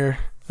right here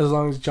as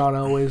long as John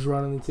Elway's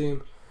running the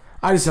team.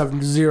 I just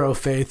have zero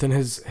faith in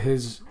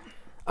his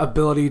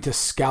ability to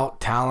scout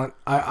talent.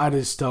 I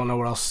just don't know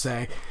what else to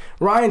say.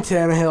 Ryan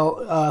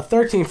Tannehill,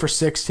 13 for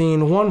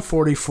 16,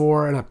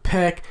 144 and a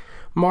pick.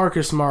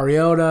 Marcus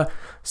Mariota,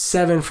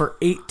 7 for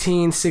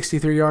 18,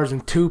 63 yards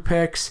and 2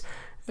 picks.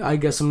 I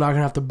guess I'm not going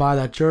to have to buy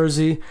that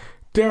jersey.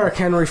 Derrick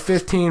Henry,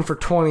 15 for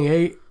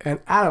 28,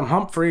 and Adam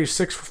Humphrey,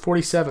 6 for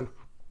 47.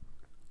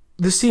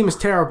 This team is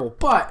terrible,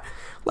 but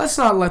let's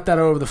not let that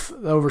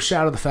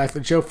overshadow the fact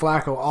that Joe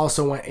Flacco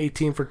also went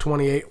 18 for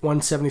 28,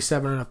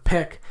 177 and a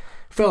pick.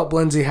 Philip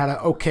Lindsay had an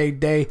okay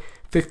day,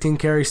 15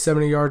 carries,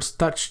 70 yards,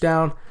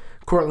 touchdown.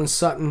 Cortland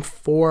Sutton,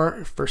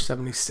 4 for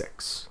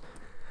 76.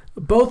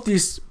 Both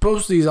these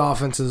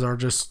offenses are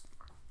just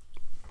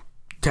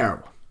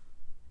terrible.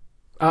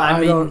 I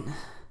mean,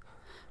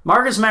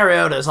 Marcus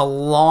Mariota is a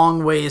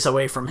long ways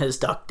away from his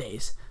Duck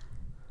days.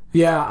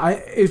 Yeah,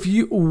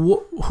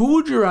 who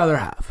would you rather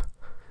have?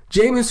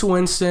 Jameis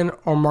Winston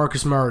or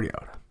Marcus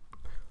Mariota?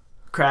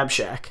 Crab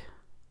Shack.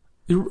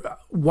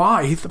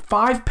 Why? He's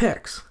 5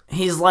 picks.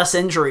 He's less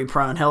injury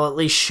prone. He'll at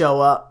least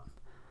show up.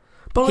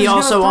 But He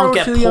also won't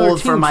get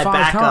pulled for my 5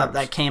 backup times.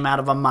 that came out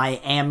of a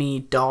Miami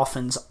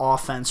Dolphins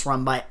offense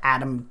run by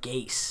Adam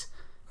Gase.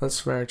 That's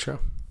very true.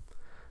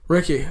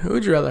 Ricky, who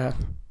would you rather have?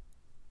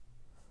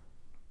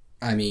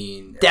 I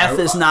mean, Death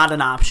is not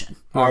an option.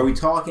 Are we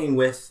talking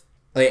with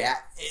like?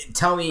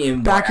 Tell me in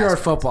what Backyard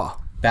aspect?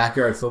 football.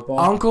 Backyard football.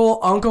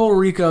 Uncle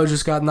Rico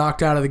just got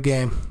knocked out of the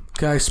game.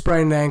 Okay,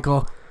 sprained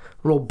ankle,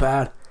 real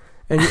bad.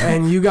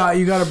 And you got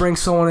to bring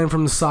someone in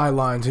from the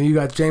sidelines, and you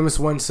got Jameis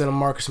Winston and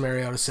Marcus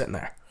Mariota sitting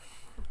there.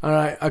 All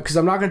right, because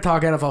I'm not going to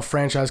talk NFL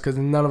franchise because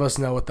none of us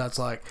know what that's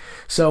like.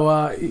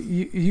 So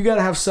you got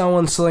to have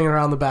someone slinging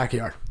around the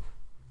backyard.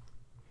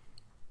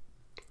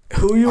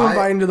 Who you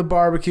inviting to the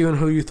barbecue and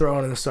who you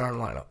throwing in the starting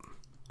lineup?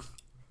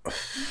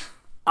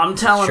 I'm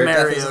telling Sure,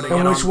 Mario definitely. to get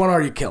And which on. one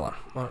are you killing?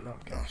 Oh, no,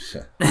 okay. Oh,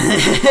 shit.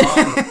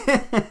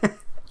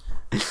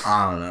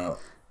 I don't know.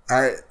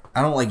 I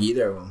don't like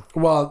either of them.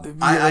 Well,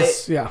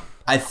 yeah.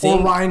 I Or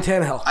think Ryan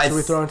Tannehill. Should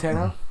we throw in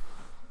Tannehill?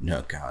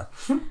 no, God,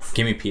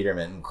 give me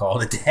Peterman and call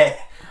it a day.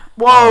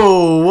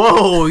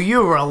 Whoa,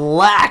 you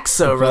relax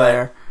over But-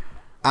 there.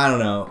 I don't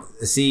know.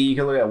 See, you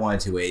can look at it one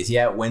of two ways.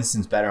 Yeah,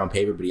 Winston's better on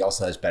paper, but he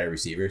also has better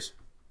receivers.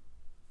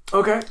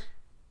 Okay.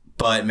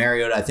 But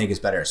Mariota, I think, is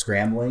better at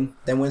scrambling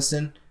than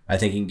Winston. I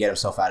think he can get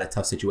himself out of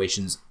tough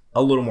situations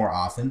a little more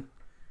often.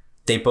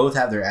 They both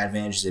have their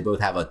advantages. They both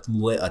have a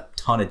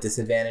ton of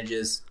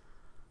disadvantages.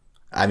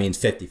 I mean,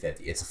 50-50.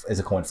 It's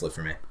a coin flip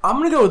for me. I'm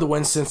going to go with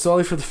Winston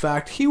solely for the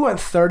fact he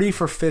went 30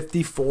 for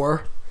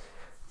 54,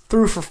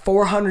 threw for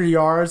 400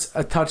 yards,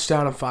 a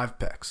touchdown, and 5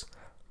 picks.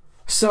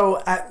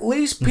 So at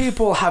least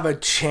people have a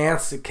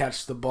chance to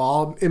catch the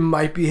ball. It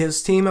might be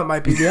his team. It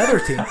might be the other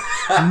team.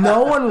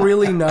 No one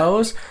really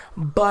knows,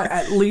 but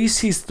at least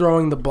he's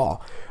throwing the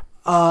ball.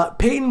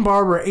 Peyton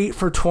Barber, 8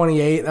 for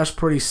 28. That's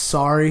pretty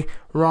sorry.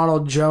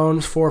 Ronald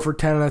Jones, 4 for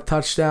 10 and a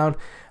touchdown.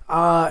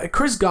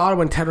 Chris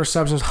Godwin, 10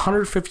 receptions,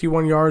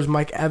 151 yards.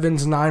 Mike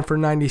Evans, 9 for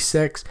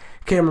 96.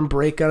 Cameron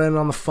Brake got in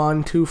on the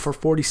fun, 2 for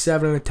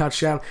 47 and a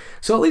touchdown.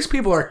 So at least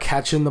people are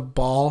catching the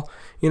ball,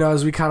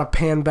 as we kind of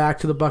pan back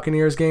to the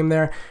Buccaneers game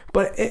there.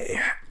 But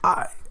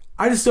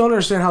I just don't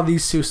understand how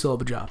these two still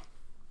have a job.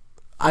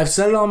 I've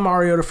said it on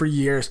Mariota for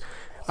years.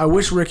 I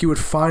wish Ricky would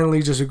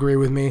finally just agree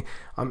with me.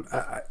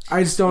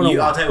 I just don't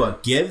know. I'll tell you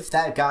what. Give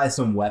that guy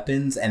some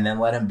weapons and then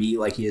let him be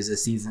like he is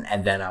this season,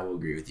 and then I will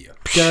agree with you.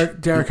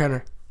 Derrick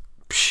Henry.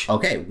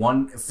 Okay,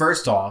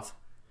 first off,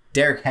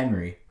 Derrick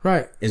Henry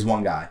Right. is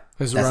one guy.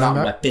 Is That's running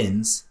not back?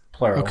 weapons,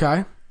 plural.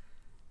 Okay.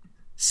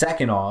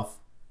 Second off,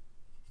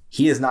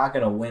 he is not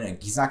going to win.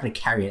 He's not going to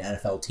carry an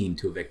NFL team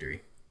to a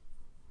victory.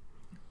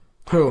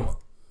 Who?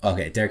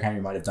 Okay, Derrick Henry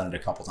might have done it a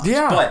couple times.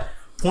 Yeah. But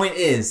point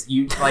is,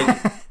 you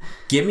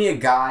give me a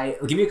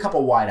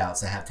couple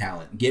wideouts that have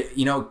talent.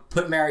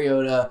 Put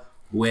Mariota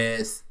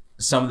with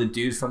some of the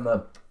dudes from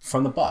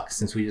the Bucks,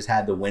 since we just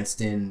had the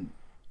Winston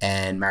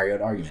and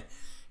Mariota argument.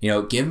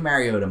 Give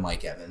Mariota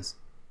Mike Evans.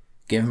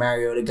 Give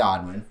Mariota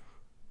Godwin.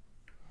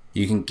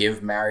 You can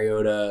give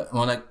Mariota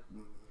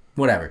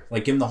whatever.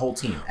 Give him the whole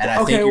team. And I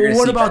think you're gonna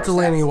what see about better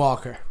Delaney stats.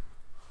 Walker?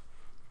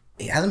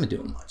 He hasn't been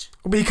doing much.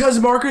 Because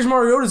Marcus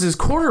Mariota is his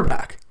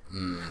quarterback.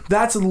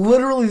 That's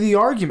literally the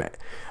argument.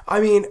 I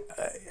mean,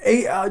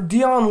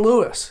 Deion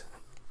Lewis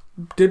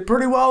did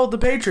pretty well with the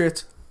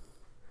Patriots.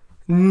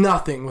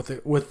 Nothing with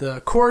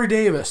the Corey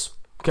Davis.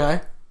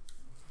 Okay.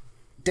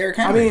 Derrick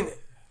Henry. I mean,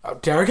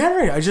 Derrick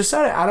Henry. I just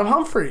said it. Adam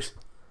Humphries.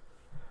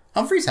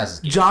 Humphries has his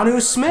game.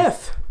 Jonnu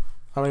Smith.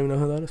 I don't even know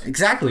who that is.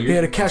 Exactly. He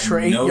had a catch for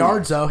 8 No.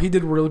 yards, though. He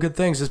did real good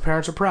things. His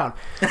parents are proud.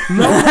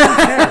 No one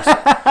cares.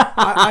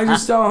 I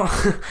just don't.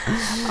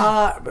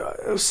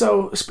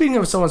 So, speaking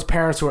of someone's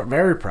parents who are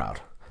very proud,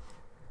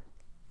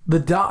 the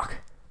Duck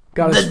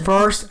got his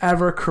first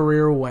ever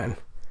career win.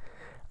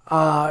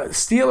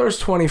 Steelers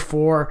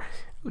 24,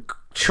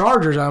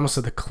 Chargers, I almost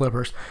said the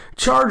Clippers.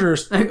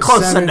 Chargers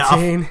Close 17.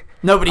 enough.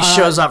 Nobody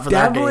shows up for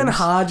that Devlin game.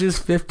 Hodges,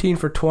 15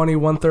 for 20,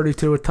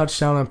 132, a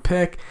touchdown and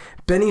pick.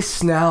 Benny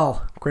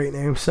Snell, great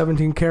name,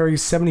 17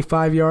 carries,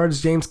 75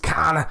 yards. James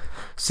Conner,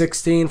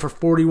 16 for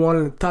 41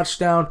 and a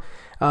touchdown.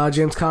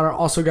 James Conner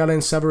also got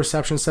in 7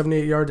 receptions,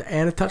 78 yards,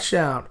 and a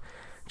touchdown.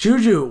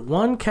 Juju,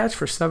 1 catch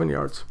for 7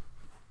 yards.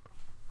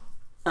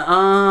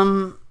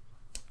 I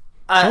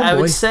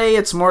boy. would say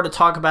it's more to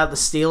talk about the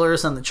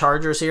Steelers and the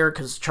Chargers here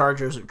because the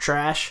Chargers are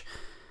trash.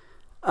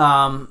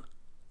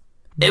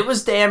 It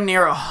was damn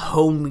near a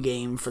home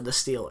game for the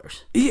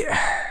Steelers.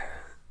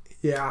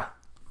 Yeah.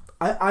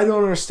 I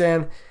don't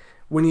understand.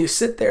 When you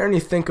sit there and you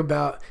think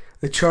about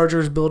the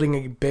Chargers building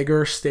a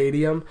bigger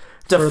stadium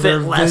To for fit their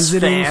less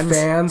visiting fans.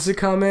 fans to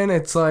come in,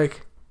 it's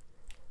like,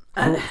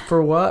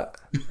 for what?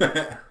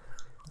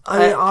 I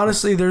mean,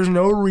 honestly, there's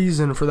no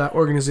reason for that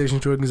organization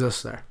to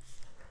exist there.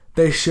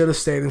 They should have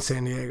stayed in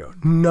San Diego.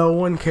 No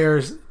one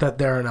cares that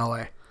they're in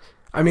LA.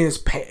 I mean,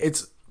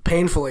 it's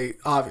painfully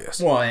obvious.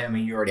 Well, I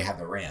mean, you already have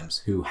the Rams,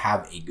 who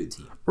have a good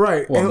team.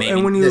 Right. Well, and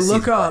maybe when you this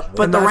look season, up...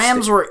 But and the that's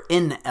Rams were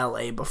in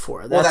LA before.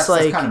 Well, That's that's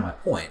like kind of my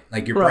point.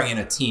 You're Right. bringing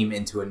a team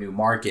into a new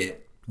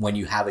market when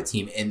you have a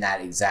team in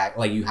that exact...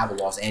 you have a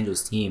Los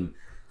Angeles team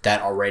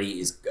that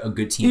already is a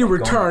good team. You going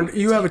to be returned. a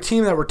good You have a team.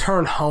 team that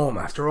returned home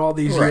after all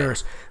these Right.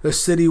 years. The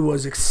city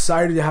was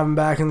excited to have him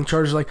back, and the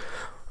Chargers like,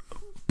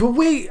 but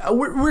wait,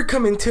 we're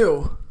coming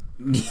too.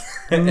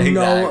 Exactly.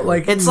 No, it's no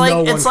like one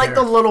it's like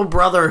the cared. little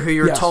brother who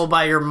you're Yes. told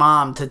by your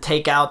mom to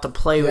take out to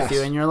play with Yes.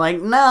 you, and you're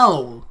like,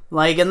 no,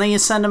 and then you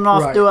send him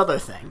off Right. to do other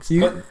things.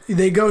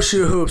 They go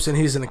shoot hoops, and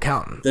he's an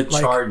accountant. The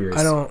Chargers.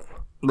 I don't.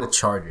 The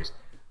Chargers.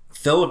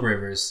 Phillip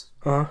Rivers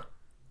Uh,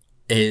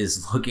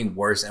 is looking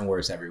worse and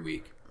worse every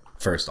week.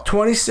 First off,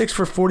 26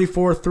 for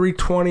 44,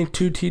 320,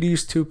 2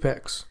 TDs, 2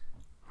 picks.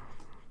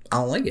 I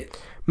don't like it.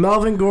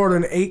 Melvin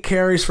Gordon, 8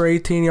 carries for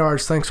 18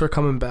 yards. Thanks for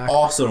coming back.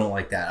 Also don't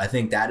like that. I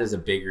think that is a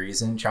big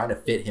reason. Trying to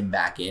fit him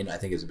back in, I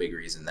think is a big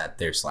reason that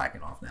they're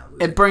slacking off now.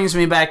 It brings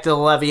me back to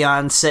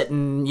Le'Veon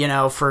sitting,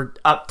 for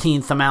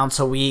upteenth amounts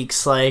of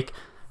weeks. Like,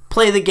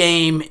 play the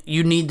game.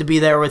 You need to be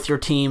there with your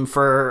team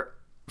for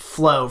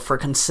flow, for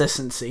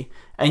consistency.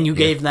 And you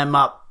gave them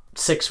up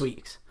 6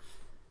 weeks.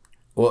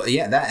 Well,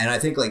 yeah, that, and I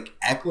think, like,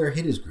 Eckler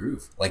hit his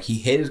groove. Like, he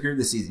hit his groove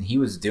this season. He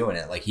was doing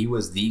it. Like, he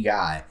was the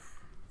guy.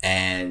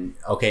 And,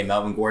 okay,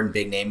 Melvin Gordon,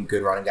 big name,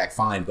 good running back,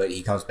 fine. But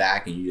he comes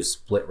back and you just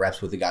split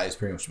reps with the guy who's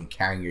pretty much been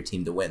carrying your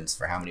team to wins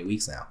for how many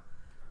weeks now?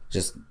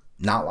 Just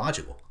not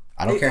logical.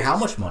 I don't care how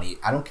much money.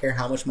 I don't care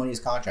how much money his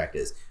contract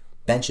is.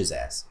 Bench his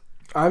ass.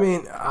 I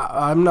mean,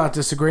 I'm not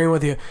disagreeing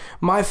with you.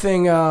 My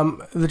thing,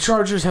 the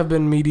Chargers have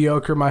been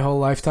mediocre my whole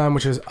lifetime,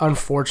 which is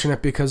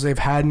unfortunate because they've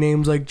had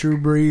names like Drew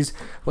Brees,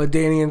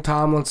 LaDainian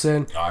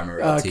Tomlinson,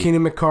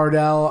 Keenan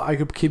McCardell. I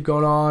could keep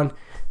going on,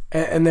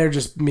 and they're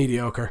just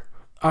mediocre.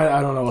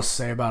 I don't know what to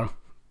say about them.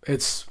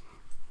 It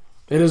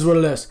is what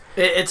it is.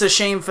 It's a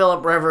shame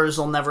Phillip Rivers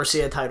will never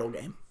see a title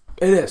game.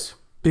 It is,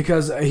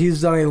 because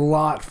he's done a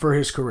lot for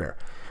his career.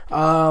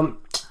 A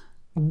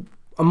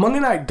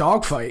Monday night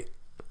dogfight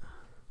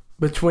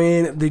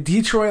between the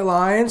Detroit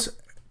Lions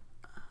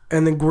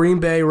and the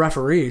Green Bay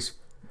referees.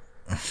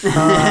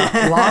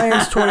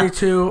 Lions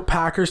 22,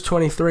 Packers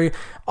 23.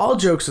 All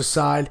jokes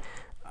aside,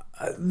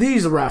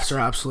 these refs are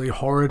absolutely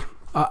horrid.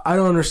 I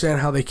don't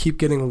understand how they keep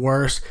getting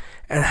worse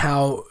and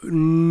how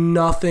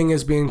nothing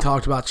is being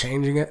talked about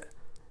changing it.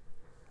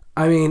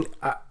 I mean,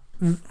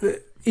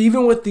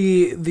 even with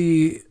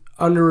the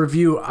under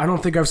review, I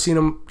don't think I've seen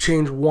them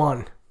change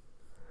one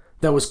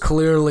that was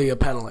clearly a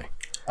penalty.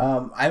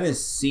 I haven't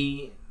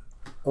seen...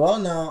 Well,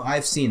 no,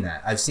 I've seen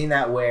that. I've seen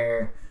that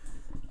where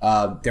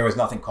there was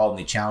nothing called and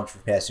they challenged for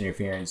pass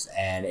interference,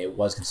 and it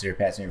was considered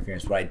pass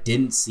interference. What I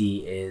didn't see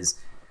is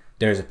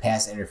there's a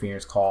pass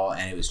interference call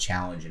and it was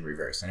challenged in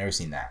reverse. I've never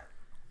seen that.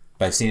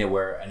 But I've seen it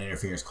where an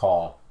interference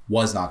call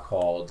was not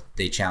called,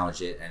 they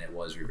challenged it, and it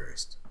was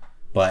reversed.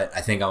 But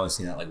I think I've only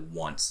seen that like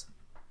once.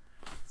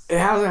 It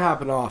hasn't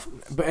happened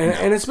often,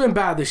 and it's been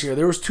bad this year.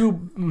 There was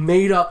 2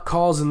 made-up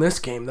calls in this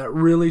game that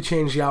really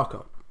changed the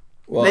outcome.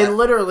 Well, they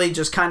literally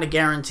just kind of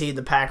guaranteed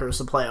the Packers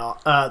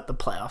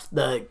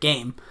the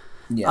game.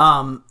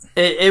 Yeah.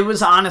 It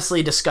was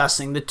honestly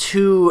disgusting. The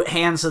 2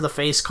 hands of the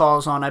face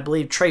calls on, I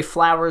believe Trey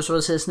Flowers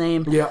was his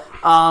name. Yeah.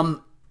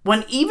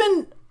 When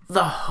even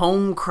the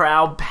home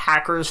crowd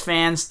Packers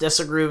fans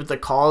disagree with the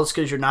calls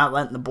because you're not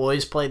letting the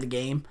boys play the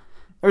game,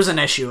 there's an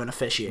issue in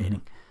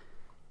officiating.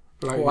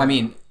 Well, I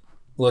mean,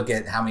 look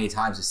at how many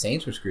times the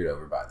Saints were screwed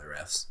over by the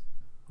refs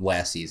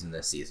last season,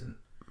 this season.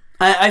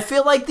 I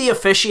feel like the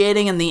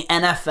officiating in the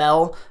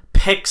NFL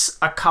picks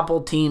a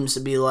couple teams to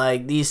be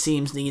like, these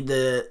teams need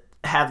to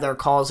have their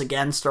calls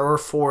against or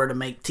for to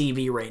make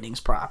TV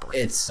ratings proper.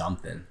 It's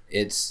something.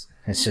 It's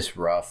just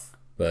rough.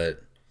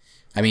 But,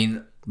 I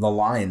mean, the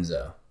Lions,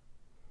 though,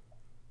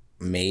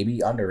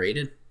 maybe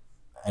underrated.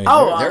 I mean,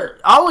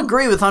 I'll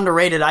agree with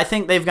underrated. I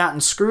think they've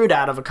gotten screwed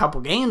out of a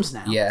couple games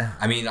now. Yeah.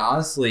 I mean,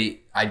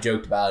 honestly, I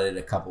joked about it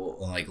a couple,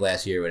 like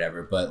last year or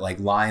whatever, but like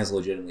Lions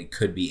legitimately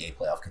could be a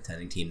playoff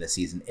contending team this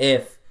season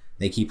if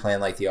they keep playing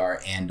like they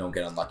are and don't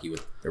get unlucky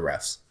with the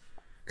refs.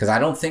 Because I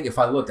don't think, if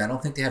I looked, I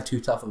don't think they have too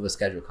tough of a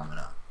schedule coming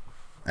up.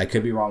 I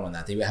could be wrong on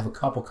that. They have a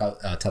couple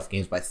tough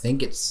games, but I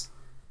think it's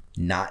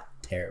not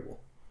terrible.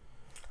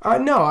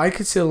 No, I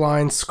could see the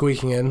Lions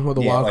squeaking in with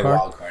a wild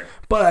card.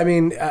 But, I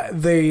mean,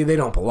 they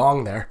don't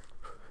belong there.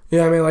 You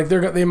know what I mean?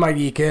 Like, they might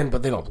eke in,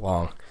 but they don't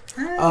belong.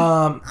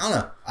 I don't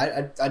know.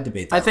 I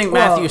debate that. I think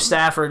Matthew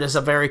Stafford is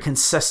a very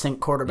consistent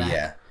quarterback.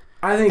 Yeah.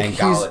 I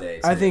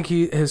think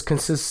his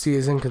consistency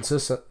is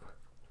inconsistent.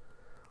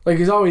 Like,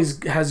 he's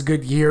always has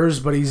good years,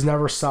 but he's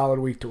never solid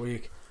week to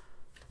week.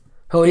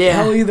 He'll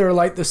either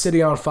light the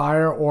city on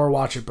fire or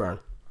watch it burn.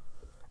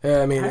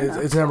 I mean,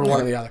 it's never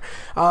one or the other.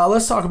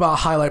 Let's talk about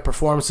highlight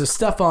performances.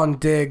 Stephon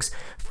Diggs,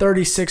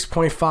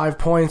 36.5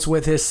 points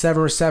with his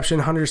 7 reception,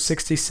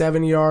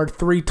 167-yard,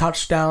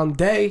 3-touchdown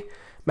day.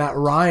 Matt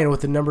Ryan with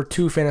the number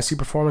 2 fantasy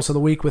performance of the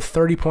week with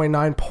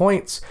 30.9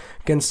 points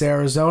against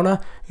Arizona.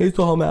 It's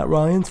all Matt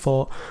Ryan's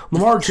fault.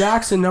 Lamar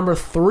Jackson, number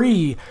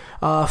 3,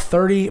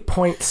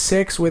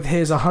 30.6 with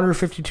his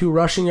 152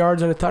 rushing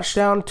yards and a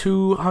touchdown,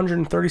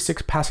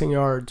 236 passing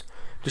yards.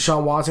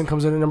 Deshaun Watson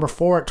comes in at number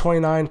 4 at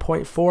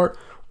 29.4.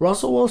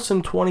 Russell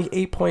Wilson,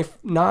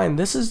 28.9.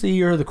 This is the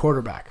year of the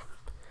quarterback.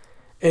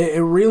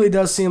 It really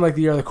does seem like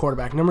the year of the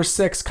quarterback. Number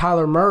 6,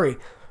 Kyler Murray,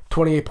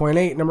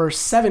 28.8. Number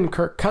 7,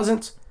 Kirk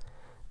Cousins,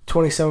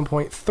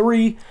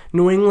 27.3.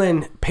 New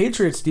England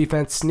Patriots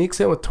defense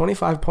sneaks in with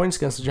 25 points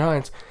against the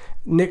Giants.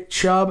 Nick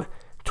Chubb,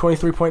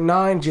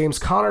 23.9. James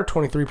Conner,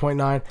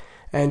 23.9.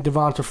 And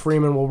Devonta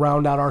Freeman will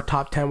round out our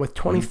top 10 with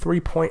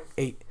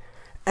 23.8.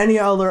 Any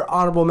other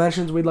honorable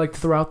mentions we'd like to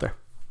throw out there?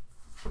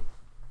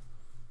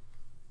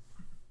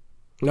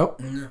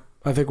 Nope. No.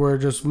 I think we're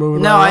just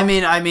moving on.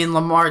 I mean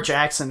Lamar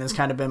Jackson has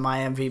kind of been my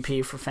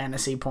MVP for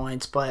fantasy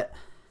points, but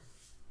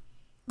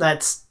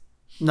that's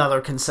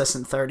another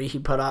consistent 30 he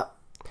put up.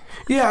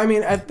 Yeah, I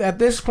mean, at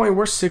this point,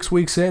 we're 6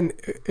 weeks in.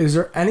 Is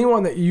there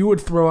anyone that you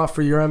would throw out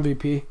for your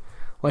MVP?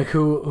 Like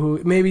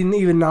who maybe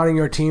even not in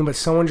your team, but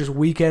someone just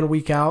week in,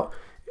 week out,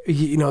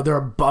 they're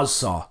a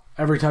buzzsaw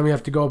every time you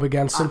have to go up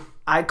against them?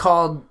 I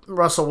called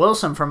Russell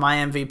Wilson for my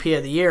MVP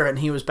of the year, and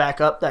he was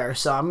back up there,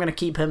 so I'm going to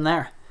keep him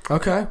there.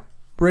 Okay.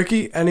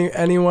 Ricky,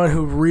 anyone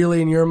who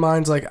really in your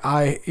mind's like,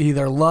 I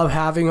either love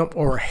having him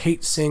or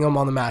hate seeing him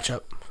on the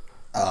matchup?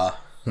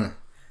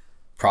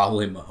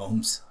 Probably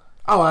Mahomes.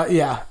 Oh,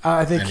 yeah.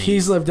 I think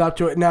he's lived up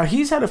to it. Now,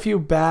 he's had a few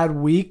bad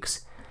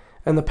weeks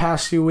in the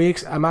past few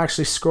weeks. I'm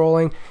actually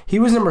scrolling. He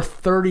was number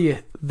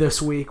 30th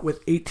this week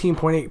with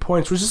 18.8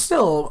 points, which is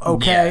still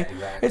okay. Yeah,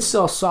 exactly. It's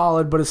still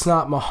solid, but it's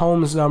not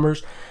Mahomes'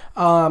 numbers.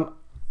 I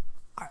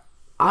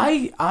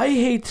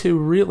hate to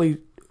really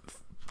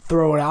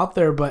throw it out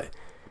there, but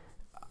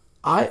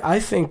I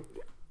think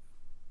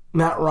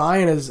Matt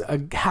Ryan is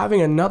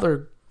having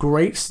another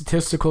great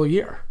statistical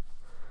year.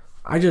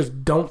 I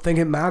just don't think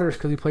it matters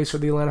because he plays for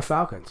the Atlanta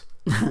Falcons.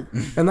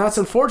 And that's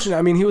unfortunate.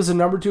 I mean, he was the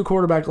number 2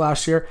 quarterback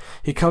last year.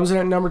 He comes in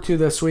at number 2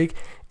 this week.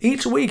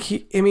 Each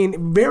week,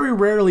 very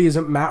rarely is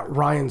it Matt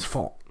Ryan's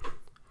fault.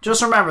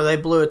 Just remember, they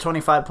blew a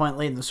 25-point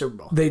lead in the Super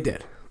Bowl. They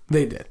did.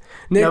 Nick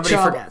Nobody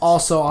Chubb, forgets.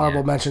 also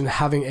honorable mention,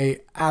 having a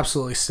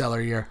absolutely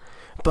stellar year.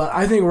 But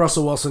I think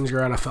Russell Wilson's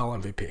your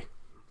NFL MVP.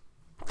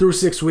 Through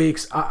 6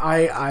 weeks,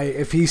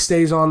 if he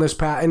stays on this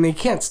path, and he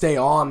can't stay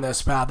on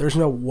this path, there's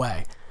no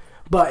way.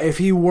 But if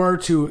he were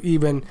to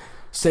even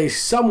stay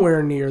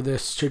somewhere near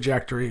this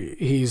trajectory,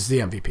 he's the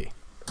MVP.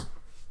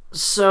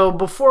 So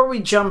before we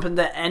jump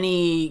into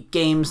any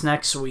games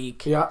next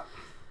week, Yeah.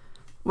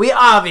 we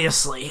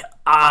obviously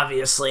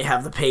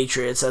have the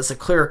Patriots as a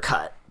clear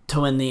cut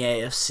to win the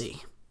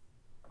AFC.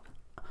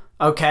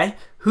 Okay?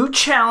 Who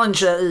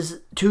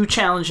challenges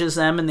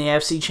them in the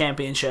AFC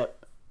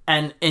Championship?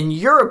 And in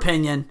your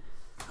opinion,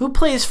 who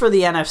plays for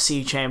the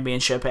NFC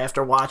Championship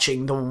after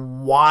watching the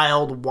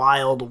wild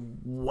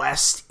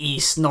west,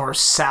 east, north,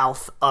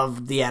 south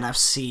of the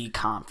NFC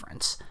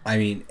Conference? I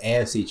mean,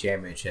 AFC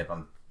Championship,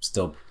 I'm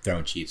still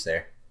throwing Chiefs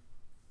there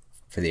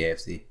for the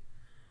AFC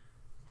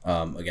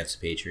against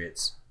the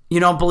Patriots.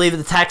 You don't believe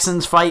the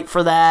Texans fight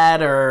for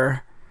that,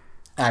 or?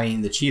 I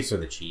mean, the Chiefs are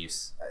the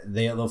Chiefs.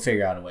 They'll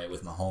figure out a way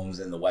with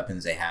Mahomes and the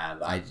weapons they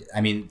have. I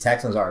mean,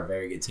 Texans are a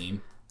very good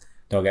team.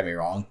 Don't get me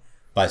wrong.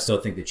 But I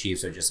still think the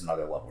Chiefs are just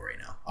another level right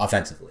now,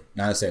 offensively,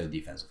 not necessarily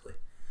defensively.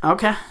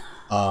 Okay.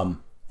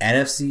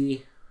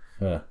 NFC,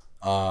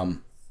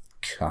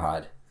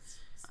 God.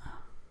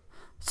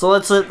 So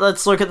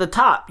let's look at the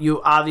top.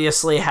 You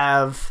obviously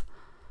have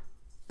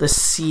the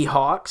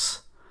Seahawks.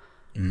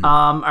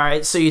 All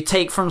right, so you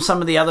take from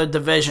some of the other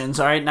divisions.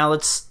 All right, now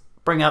let's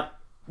bring up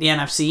the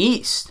NFC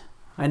East.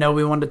 I know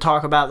we wanted to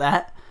talk about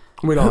that.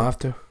 We don't have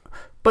to.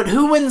 But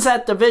who wins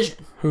that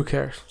division? Who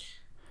cares?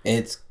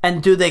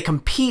 And do they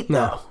compete,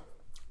 though?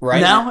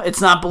 Right. No?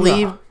 It's not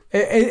believed? No.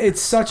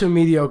 It's such a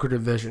mediocre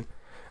division.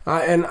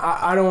 And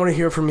I don't want to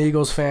hear from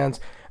Eagles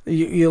fans.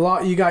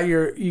 You got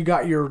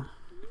your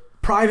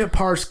private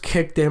parts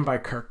kicked in by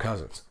Kirk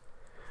Cousins.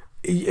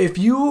 If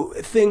you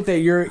think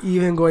that you're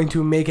even going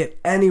to make it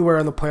anywhere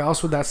in the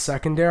playoffs with that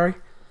secondary,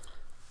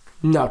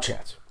 no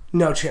chance.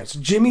 No chance.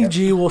 Jimmy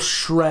G will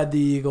shred the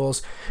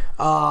Eagles.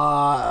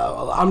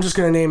 I'm just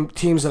going to name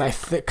teams that I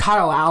think.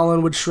 Kyle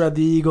Allen would shred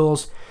the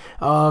Eagles.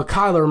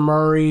 Kyler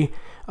Murray.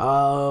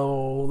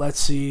 Let's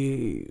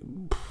see.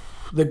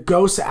 The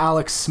ghost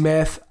Alex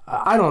Smith.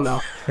 I don't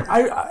know.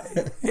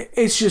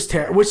 It's just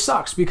terrible, which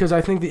sucks because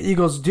I think the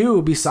Eagles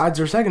do, besides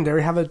their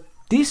secondary, have a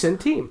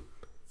decent team.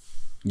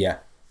 Yeah,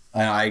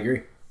 I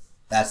agree.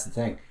 That's the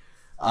thing.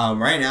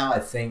 Right now, I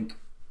think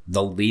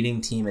the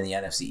leading team in the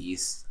NFC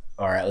East,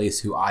 or at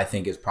least who I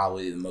think is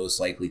probably the most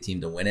likely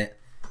team to win it,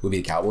 would be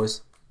the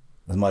Cowboys.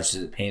 As much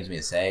as it pains me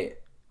to say,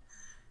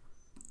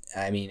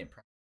 I mean,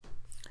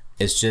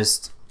 it's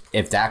just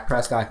if Dak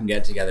Prescott can get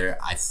it together,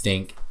 I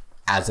think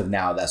as of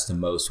now that's the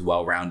most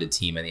well-rounded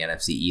team in the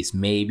NFC East.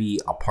 Maybe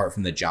apart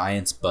from the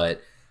Giants,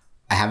 but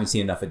I haven't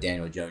seen enough of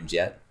Daniel Jones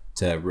yet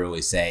to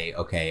really say,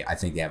 okay, I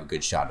think they have a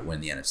good shot to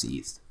win the NFC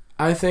East.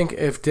 I think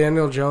if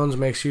Daniel Jones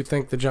makes you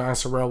think the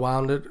Giants are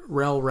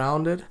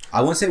well-rounded.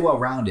 I wouldn't say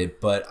well-rounded,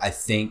 but I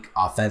think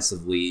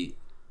offensively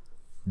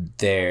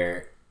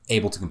they're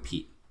able to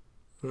compete.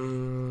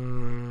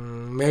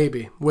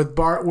 Maybe with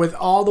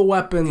all the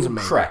weapons.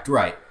 Maybe. Correct,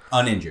 right.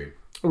 Uninjured.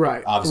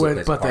 Right.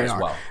 Obviously, but they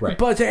are. well. Right.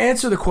 But to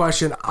answer the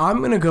question, I'm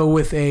going to go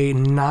with a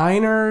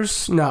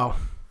Niners. No.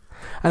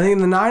 I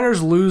think the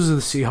Niners lose to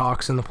the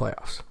Seahawks in the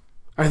playoffs.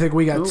 I think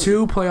we got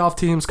two playoff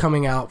teams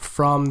coming out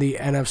from the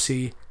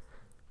NFC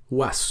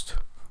West.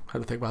 I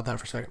had to think about that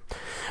for a second.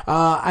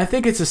 I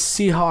think it's a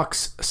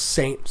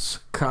Seahawks-Saints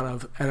kind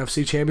of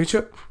NFC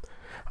championship.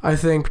 I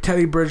think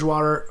Teddy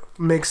Bridgewater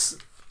makes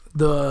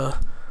the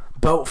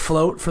boat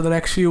float for the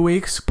next few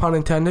weeks, pun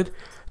intended,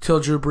 till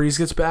Drew Brees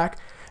gets back.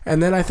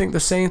 And then I think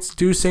the Saints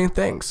do Saint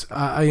things.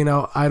 I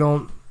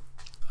don't...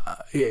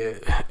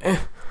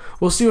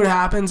 We'll see what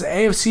happens.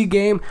 AFC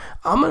game,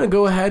 I'm going to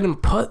go ahead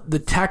and put the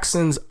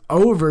Texans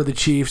over the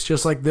Chiefs,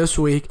 just like this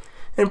week.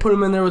 and put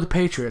them in there with the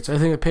Patriots. I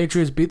think the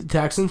Patriots beat the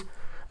Texans.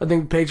 I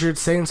think the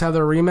Patriots Saints have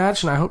their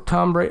rematch, and I hope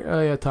Tom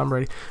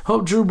Brady.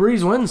 Hope Drew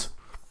Brees wins.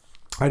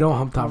 I don't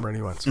hope Tom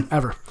Brady wins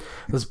ever.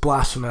 That's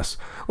blasphemous.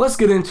 Let's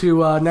get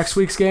into next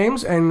week's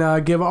games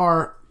and give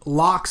our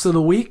locks of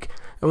the week,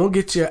 and we'll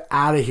get you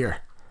out of here.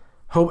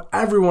 Hope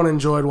everyone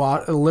enjoyed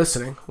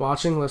watching.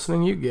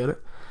 You get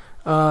it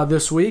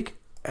this week,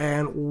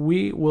 and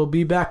we will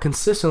be back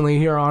consistently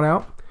here on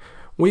out,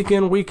 week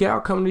in, week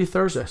out, coming to you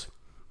Thursdays.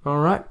 All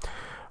right,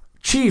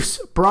 Chiefs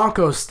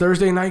Broncos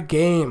Thursday night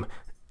game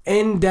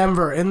in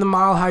Denver, in the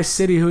Mile High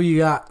City. Who you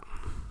got?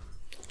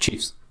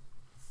 Chiefs.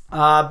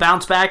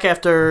 Bounce back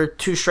after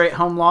 2 straight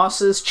home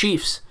losses.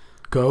 Chiefs.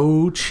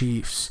 Go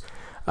Chiefs.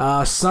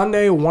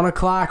 Sunday, 1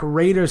 o'clock,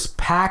 Raiders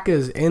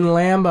Packers in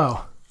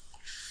Lambeau.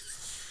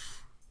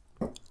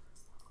 I'm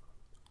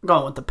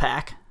going with the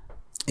Pack.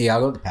 Yeah, I'll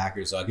go with the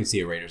Packers, so I can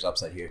see a Raiders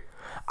upset here.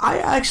 I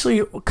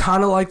actually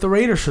kind of like the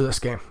Raiders for this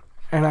game,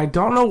 and I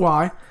don't know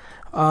why,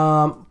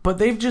 but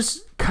they've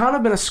just kind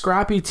of been a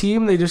scrappy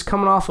team. They just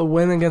coming off a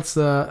win against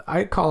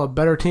I'd call a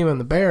better team than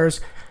the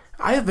Bears.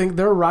 I think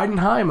they're riding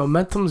high.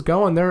 Momentum's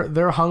going.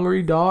 They're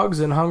hungry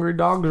dogs, and hungry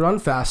dogs run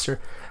faster.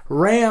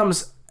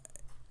 Rams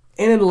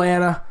in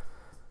Atlanta.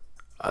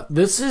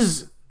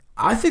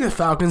 I think the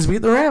Falcons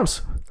beat the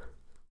Rams.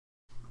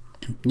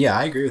 Yeah,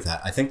 I agree with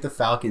that. I think the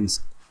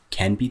Falcons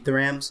can beat the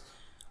Rams.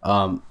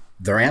 The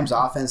Rams'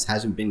 offense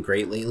hasn't been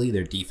great lately.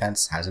 Their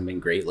defense hasn't been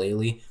great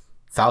lately.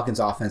 Falcons'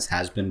 offense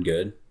has been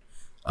good.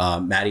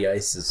 Matty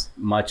Ice, as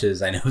much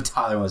as I know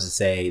Tyler wants to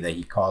say that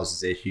he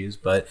causes issues,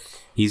 but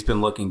he's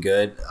been looking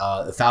good.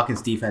 The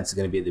Falcons' defense is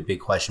going to be the big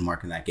question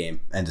mark in that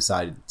game and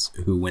decide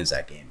who wins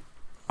that game.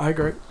 I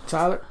agree.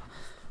 Tyler?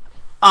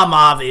 I'm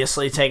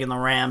obviously taking the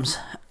Rams.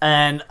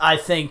 And I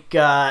think,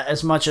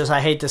 as much as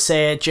I hate to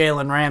say it,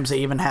 Jalen Ramsey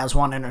even has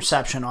 1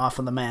 interception off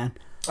of the man.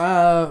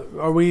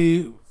 Are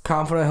we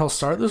confident he'll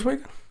start this week?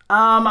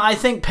 I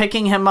think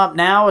picking him up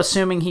now,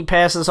 assuming he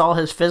passes all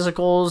his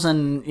physicals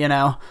and,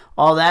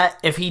 all that,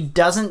 if he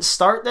doesn't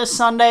start this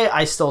Sunday,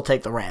 I still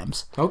take the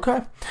Rams.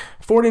 Okay.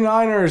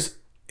 49ers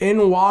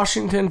in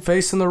Washington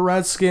facing the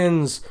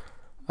Redskins.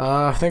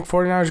 I think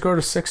 49ers go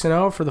to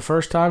 6-0 for the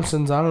first time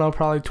since,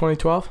 probably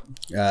 2012.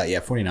 Yeah,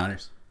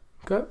 49ers.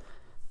 Okay.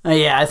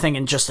 Yeah, I think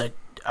in just a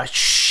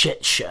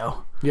shit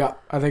show. Yeah,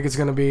 I think it's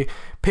going to be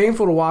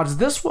painful to watch.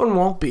 This one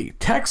won't be.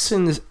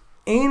 Texans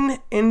in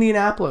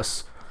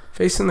Indianapolis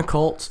facing the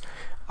Colts.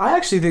 I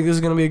actually think this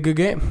is going to be a good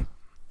game.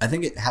 I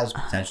think it has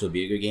potential to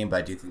be a good game, but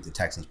I do think the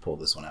Texans pulled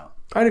this one out.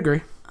 I'd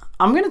agree.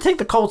 I'm going to take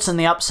the Colts in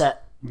the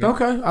upset.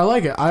 Okay, I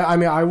like it.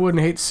 I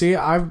wouldn't hate to see it.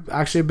 I'm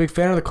actually a big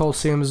fan of the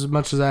Colts team as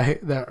much as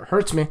that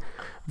hurts me.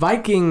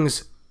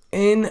 Vikings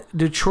in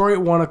Detroit,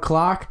 1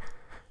 o'clock.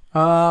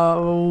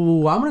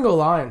 I'm going to go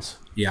Lions.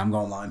 Yeah, I'm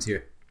going Lions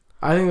here.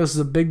 I think this is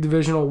a big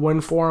divisional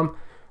win for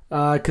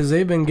them because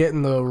they've been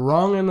getting the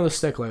wrong end of the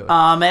stick lately.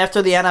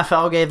 After the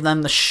NFL gave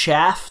them the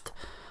shaft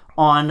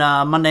on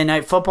Monday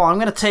Night Football, I'm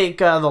going to take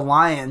the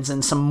Lions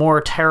in some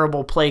more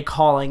terrible play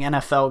calling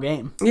NFL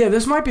game. Yeah,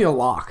 this might be a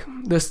lock.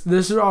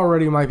 This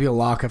already might be a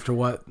lock after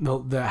what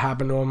that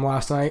happened to them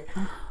last night.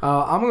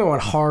 I'm going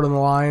hard on the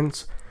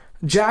Lions.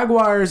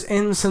 Jaguars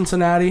in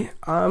Cincinnati.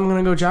 I'm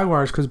going to go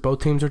Jaguars because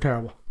both teams are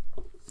terrible.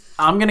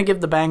 I'm going to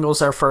give the Bengals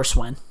their first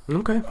win.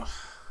 Okay.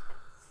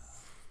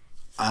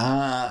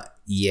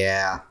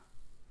 Yeah.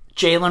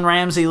 Jalen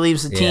Ramsey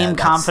leaves the team.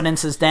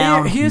 Confidence is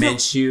down.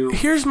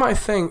 Here's my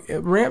thing.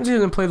 Ramsey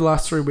hasn't played the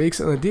last 3 weeks,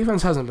 and the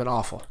defense hasn't been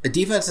awful. The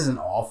defense isn't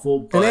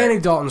awful, but... And Andy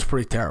Dalton's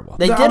pretty terrible.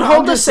 They did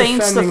hold the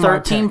Saints to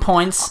 13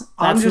 points. That's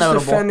I'm just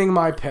notable. defending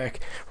my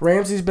pick.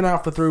 Ramsey's been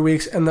out for 3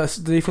 weeks, and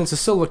the defense has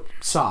still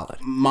looked solid.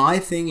 My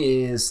thing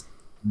is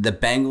the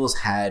Bengals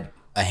had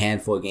a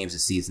handful of games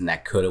this season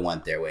that could have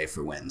went their way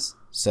for wins.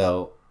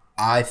 So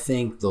I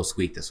think they'll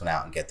squeak this one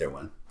out and get their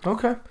win.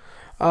 Okay.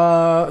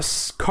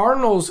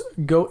 Cardinals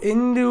go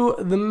into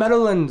the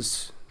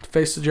Meadowlands to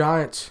face the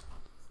Giants.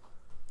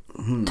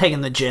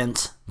 Taking the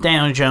Gents.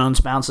 Daniel Jones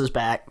bounces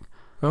back.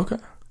 Okay.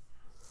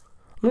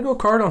 I'm going to go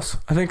Cardinals.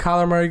 I think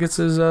Kyler Murray gets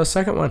his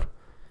second win.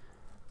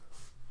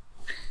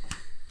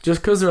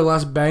 Just because they're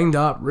less banged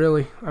up,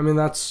 really. I mean,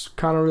 that's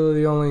kind of really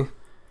the only...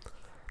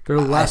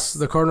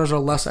 The Cardinals are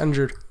less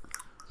injured.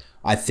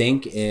 I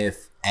think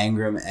if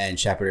Ingram and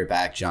Shepard are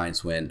back,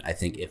 Giants win. I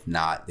think if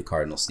not, the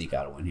Cardinals sneak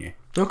out a win here.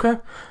 Okay.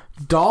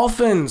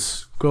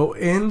 Dolphins go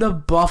into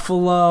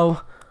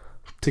Buffalo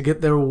to get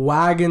their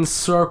wagon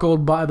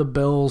circled by the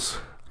Bills.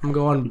 I'm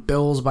going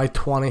Bills by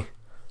 20.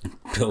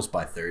 Bills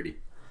by 30.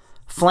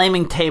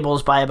 Flaming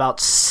tables by about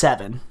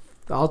 7.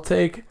 I'll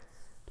take...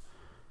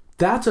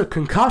 That's a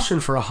concussion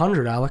for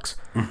 100, Alex.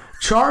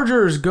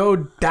 Chargers go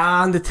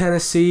down to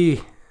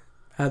Tennessee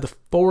at the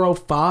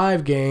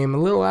 4:05 game, a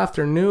little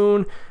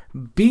afternoon.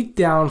 Beat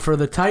down for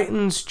the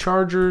Titans.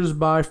 Chargers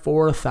by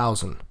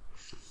 4,000.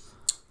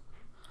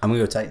 I'm going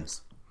to go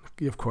Titans.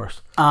 Of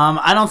course.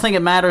 I don't think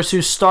it matters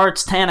who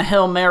starts.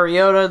 Tannehill,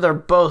 Mariota, they're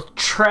both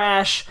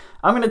trash.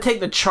 I'm going to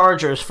take the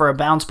Chargers for a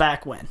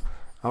bounce-back win.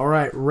 All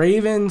right.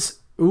 Ravens.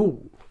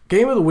 Ooh.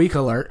 Game of the week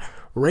alert.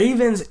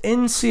 Ravens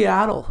in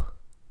Seattle.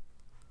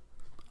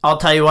 I'll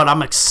tell you what,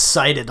 I'm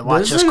excited to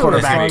watch this is gonna be a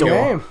quarterback fun duel.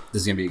 game.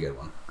 This is gonna be a good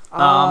one.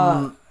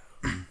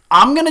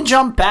 I'm gonna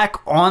jump back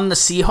on the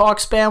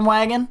Seahawks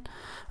bandwagon.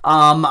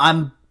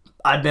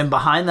 I've been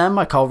behind them.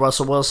 I call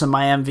Russell Wilson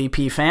my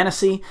MVP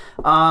fantasy.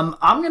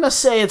 I'm gonna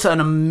say it's an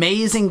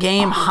amazing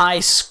game, high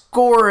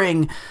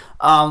scoring.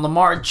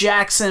 Lamar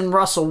Jackson,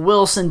 Russell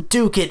Wilson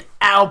duke it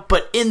out,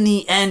 but in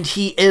the end,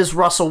 he is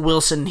Russell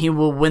Wilson. He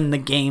will win the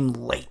game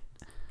late.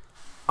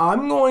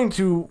 I'm going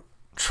to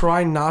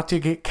try not to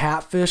get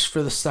catfish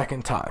for the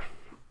second time.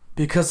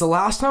 Because the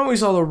last time we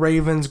saw the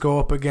Ravens go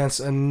up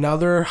against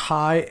another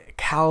high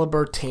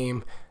caliber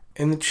team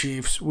in the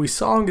Chiefs, we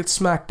saw them get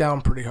smacked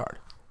down pretty hard.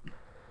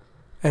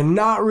 And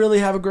not really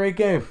have a great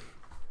game.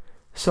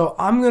 So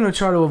I'm going to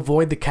try to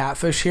avoid the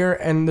catfish here.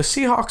 And the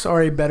Seahawks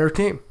are a better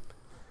team.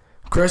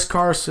 Chris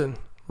Carson,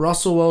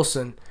 Russell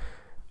Wilson,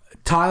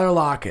 Tyler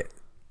Lockett,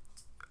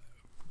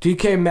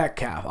 DK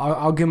Metcalf.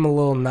 I'll give him a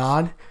little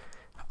nod.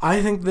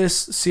 I think this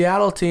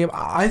Seattle team,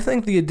 I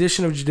think the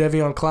addition of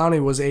Jadeveon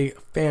Clowney was a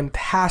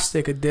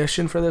fantastic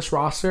addition for this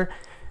roster.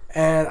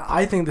 And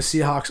I think the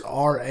Seahawks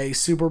are a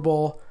Super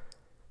Bowl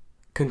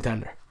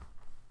contender.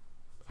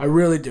 I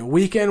really do.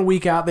 Week in,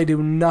 week out, they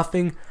do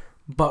nothing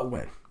but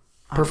win.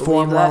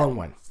 Perform well and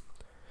win.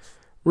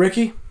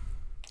 Ricky?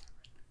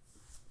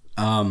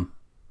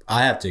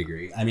 I have to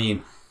agree. I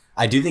mean,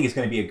 I do think it's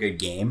going to be a good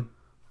game.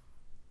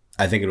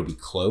 I think it'll be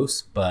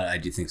close, but I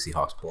do think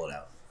Seahawks pull it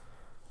out.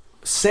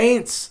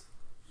 Saints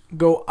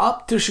go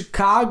up to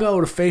Chicago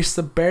to face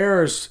the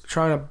Bears,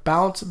 trying to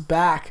bounce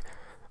back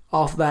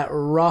off that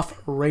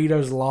rough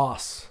Raiders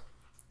loss.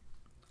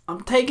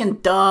 I'm taking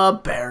the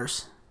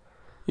Bears.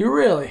 You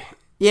really?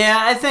 Yeah,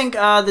 I think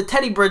the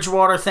Teddy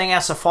Bridgewater thing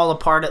has to fall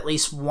apart at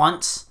least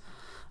once.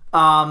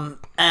 And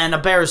a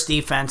Bears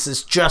defense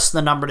is just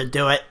the number to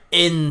do it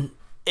in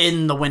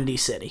the Windy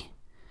City.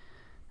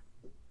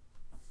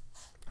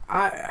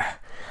 I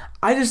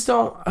just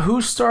don't...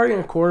 Who's starting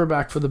a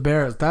quarterback for the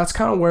Bears? That's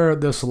kind of where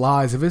this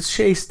lies. If it's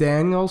Chase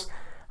Daniels,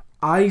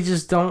 I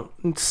just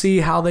don't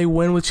see how they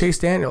win with Chase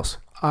Daniels.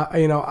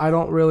 I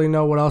don't really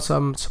know what else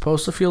I'm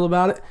supposed to feel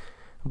about it,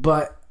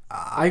 but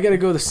I got to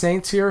go the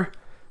Saints here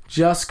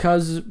just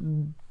because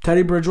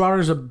Teddy Bridgewater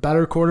is a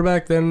better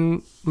quarterback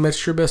than Mitch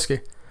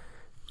Trubisky,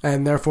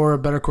 and therefore a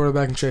better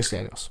quarterback than Chase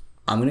Daniels.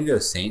 I'm going to go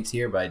Saints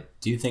here, but I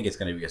do think it's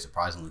going to be a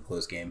surprisingly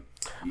close game.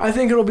 I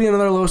think it'll be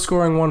another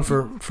low-scoring one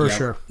for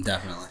sure.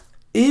 Definitely.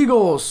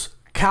 Eagles,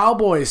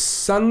 Cowboys,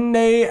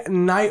 Sunday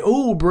night.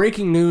 Ooh,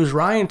 breaking news.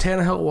 Ryan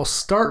Tannehill will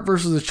start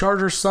versus the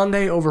Chargers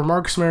Sunday over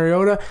Marcus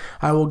Mariota.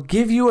 I will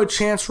give you a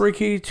chance,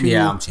 Ricky, to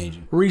I'm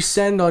changing.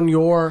 Resend on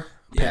your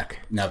pick.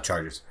 No,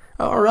 Chargers.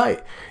 All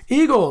right.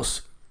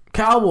 Eagles,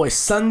 Cowboys,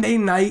 Sunday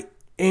night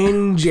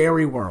in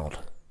Jerry World.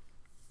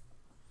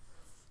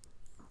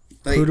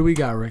 Who do we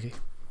got, Ricky?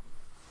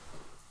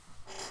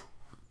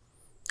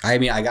 I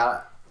mean,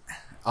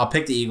 I'll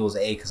pick the Eagles,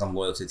 A, because I'm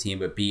loyal to the team,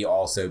 but B,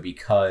 also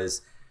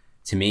because,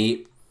 to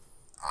me,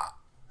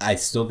 I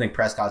still think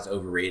Prescott's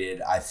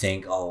overrated. I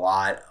think a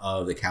lot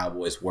of the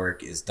Cowboys'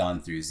 work is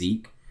done through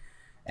Zeke,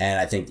 and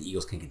I think the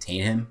Eagles can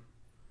contain him.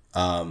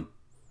 I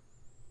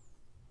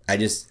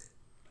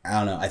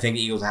don't know. I think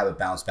the Eagles have a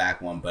bounce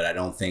back one, but I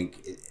don't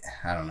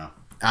know.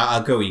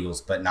 I'll go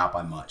Eagles, but not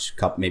by much.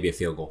 Maybe a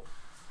field goal.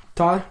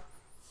 Tyler?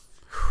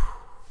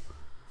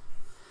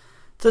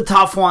 It's a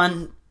tough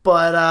one,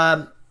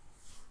 but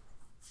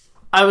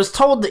I was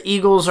told the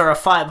Eagles are a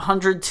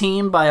 500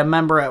 team by a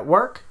member at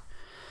work,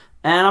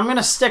 and I'm going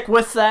to stick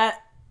with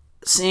that,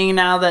 seeing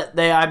now that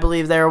I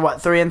believe they're,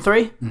 3-3?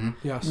 Mm-hmm.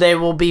 Yes. They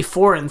will be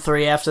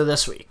 4-3 after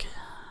this week.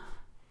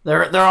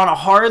 They're on a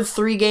hard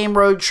 3-game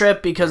road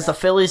trip because the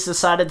Phillies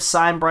decided to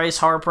sign Bryce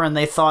Harper, and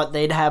they thought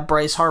they'd have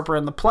Bryce Harper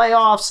in the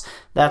playoffs.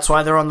 That's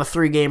why they're on the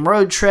 3-game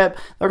road trip.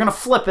 They're going to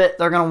flip it.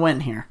 They're going to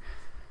win here.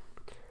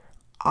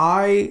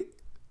 I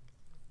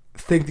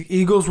think the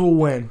Eagles will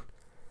win,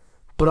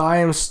 but I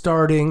am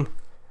starting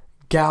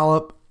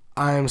Gallup.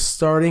 I am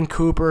starting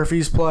Cooper if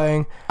he's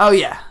playing. Oh,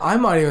 yeah. I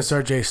might even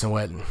start Jason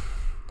Witten.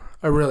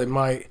 I really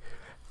might.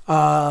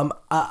 I'll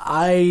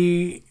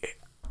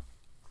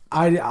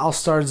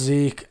start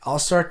Zeke. I'll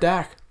start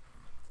Dak.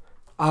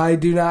 I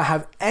do not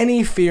have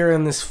any fear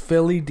in this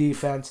Philly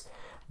defense,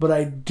 but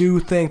I do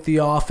think the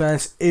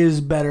offense is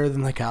better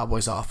than the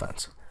Cowboys'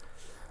 offense.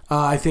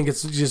 I think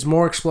it's just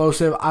more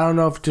explosive. I don't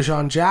know if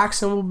Deshaun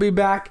Jackson will be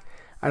back.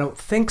 I don't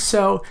think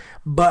so,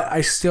 but I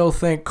still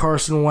think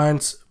Carson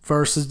Wentz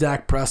versus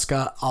Dak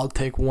Prescott. I'll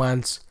take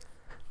Wentz.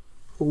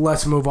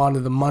 Let's move on to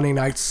the Monday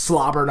night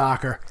slobber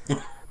knocker.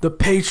 The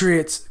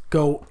Patriots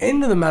go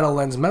into the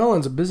Meadowlands.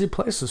 Meadowlands a busy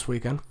place this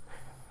weekend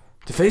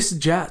to face the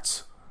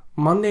Jets.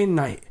 Monday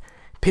night.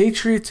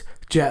 Patriots,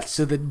 Jets.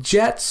 So the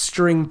Jets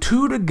string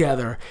two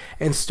together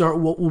and start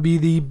what will be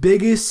the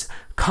biggest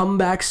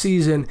comeback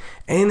season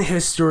in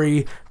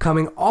history,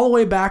 coming all the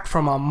way back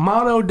from a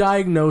mono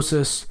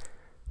diagnosis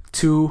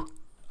to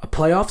a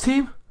playoff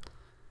team.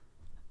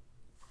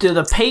 Do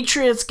the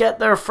Patriots get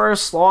their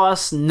first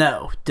loss?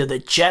 No. Do the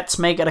Jets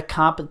make it a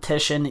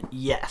competition?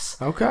 Yes.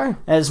 Okay.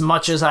 As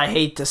much as I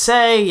hate to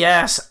say,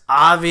 yes,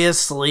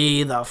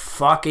 obviously the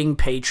fucking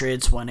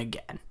Patriots win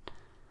again.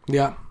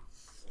 Yeah.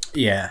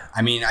 Yeah,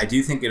 I mean, I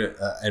do think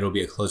it'll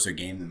be a closer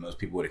game than most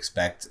people would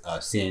expect,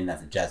 seeing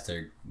that the Jets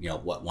are,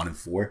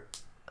 1-4.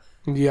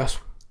 Yes.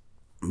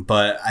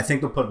 But I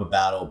think they'll put up a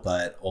battle,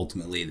 but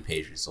ultimately the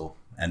Patriots will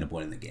end up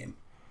winning the game.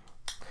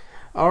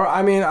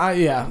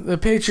 The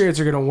Patriots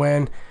are going to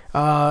win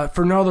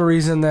for no other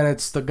reason than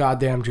it's the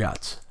goddamn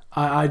Jets.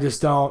 I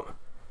just don't.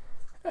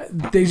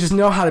 They just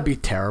know how to be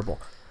terrible.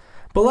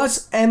 But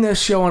let's end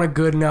this show on a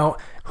good note.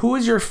 Who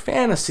is your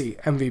fantasy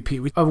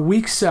MVP of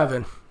Week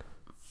 7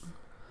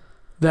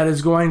 that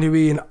is going to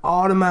be an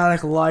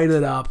automatic light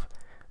it up?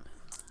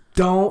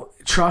 Don't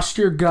trust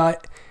your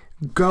gut.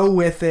 Go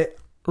with it.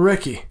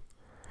 Ricky,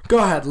 go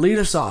ahead. Lead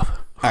us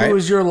off. Who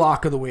is your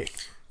lock of the week?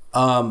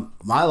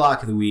 My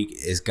lock of the week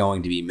is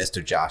going to be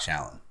Mr. Josh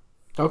Allen.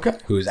 Okay.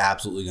 Who is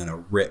absolutely going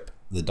to rip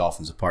the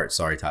Dolphins apart.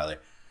 Sorry, Tyler.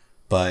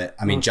 But,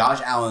 I mean,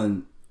 Josh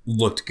Allen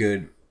looked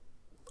good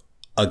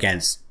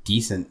against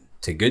decent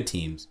to good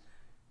teams.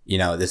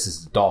 This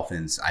is the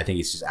Dolphins. I think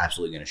he's just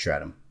absolutely going to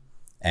shred them.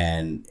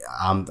 And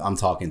I'm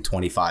talking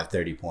 25,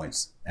 30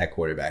 points at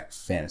quarterback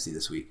fantasy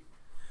this week.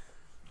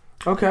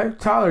 Okay.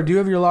 Tyler, do you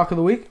have your lock of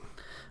the week?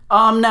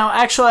 Now,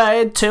 actually, I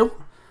had 2.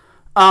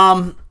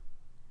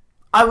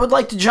 I would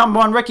like to jump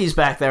on Ricky's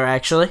back there,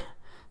 actually.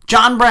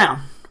 John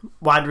Brown,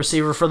 wide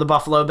receiver for the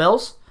Buffalo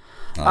Bills.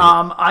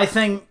 I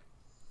think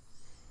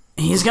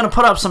he's going to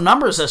put up some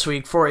numbers this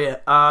week for you.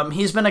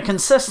 He's been a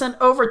consistent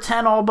over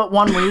 10 all but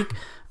 1 week.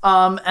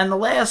 And the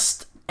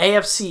last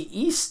AFC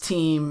East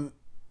team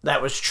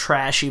that was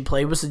trash he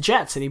played was the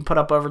Jets, and he put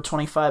up over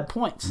 25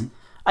 points. Mm-hmm.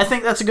 I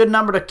think that's a good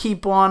number to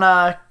keep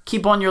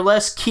on your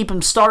list. Keep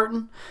him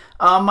starting.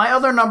 My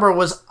other number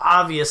was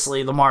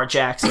obviously Lamar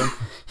Jackson.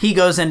 He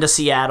goes into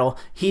Seattle.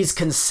 He's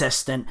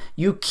consistent.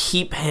 You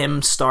keep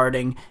him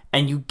starting,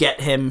 and you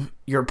get him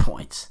your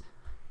points.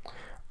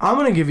 I'm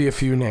going to give you a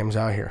few names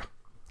out here.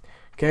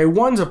 Okay,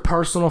 one's a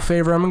personal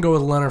favorite. I'm going to go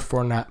with Leonard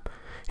Fournette.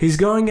 He's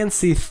going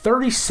against the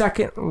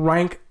 32nd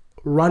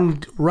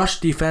ranked rush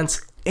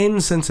defense in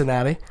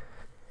Cincinnati.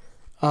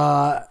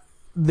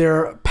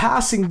 Their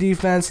passing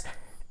defense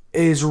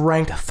is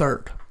ranked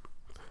 3rd.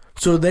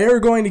 So they're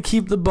going to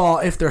keep the ball,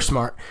 if they're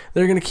smart,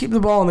 they're going to keep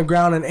the ball on the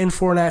ground and in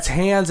Fournette's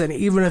hands, and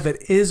even if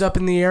it is up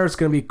in the air, it's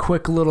going to be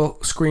quick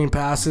little screen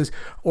passes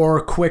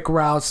or quick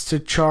routes to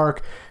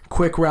Chark,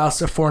 quick routes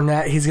to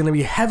Fournette. He's going to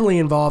be heavily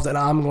involved, and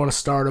I'm going to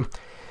start him.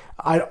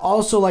 I'd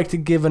also like to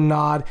give a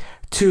nod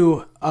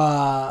to,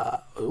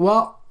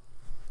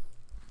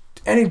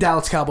 any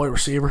Dallas Cowboy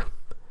receiver.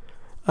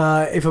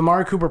 If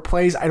Amari Cooper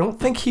plays, I don't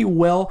think he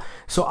will,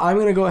 so I'm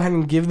going to go ahead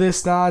and give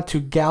this nod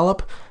to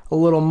Gallup, a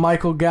little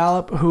Michael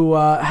Gallup, who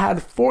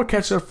had 4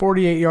 catches of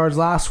 48 yards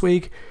last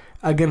week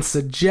against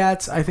the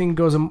Jets. I think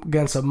goes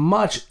against a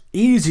much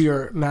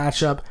easier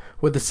matchup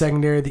with the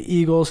secondary of the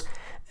Eagles.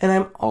 And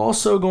I'm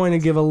also going to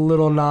give a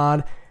little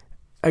nod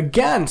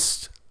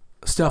against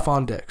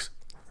Stephon Diggs.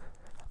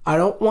 I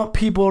don't want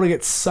people to get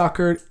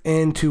suckered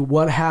into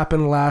what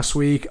happened last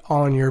week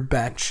on your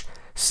bench.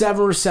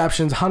 7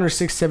 receptions,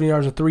 167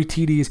 yards, and 3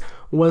 TDs,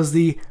 was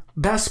the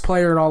best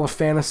player in all of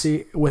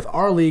fantasy with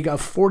our league of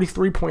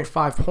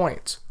 43.5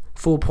 points,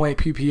 full point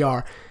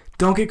PPR.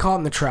 Don't get caught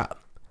in the trap.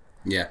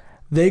 Yeah.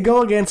 They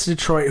go against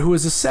Detroit, who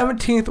is the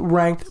 17th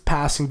ranked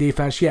passing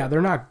defense. Yeah,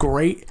 they're not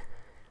great,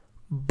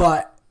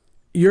 but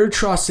you're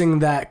trusting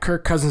that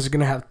Kirk Cousins is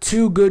going to have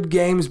 2 good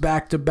games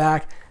back to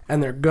back,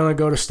 and they're going to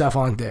go to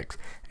Stephon Diggs.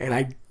 And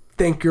I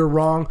think you're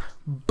wrong,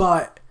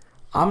 but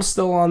I'm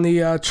still on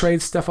the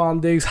trade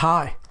Stephon Diggs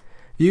high.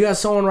 You got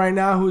someone right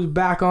now who's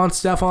back on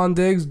Stephon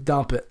Diggs,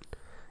 dump it.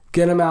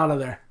 Get him out of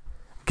there.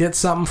 Get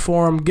something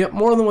for him. Get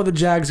more than what the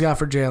Jags got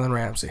for Jalen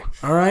Ramsey.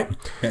 All right?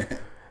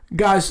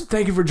 Guys,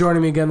 thank you for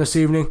joining me again this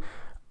evening.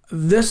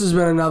 This has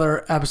been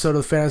another episode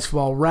of the Fantasy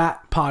Football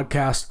Rat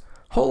Podcast.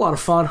 Whole lot of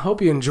fun.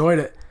 Hope you enjoyed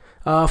it.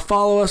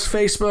 Follow us,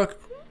 Facebook,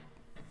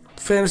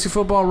 Fantasy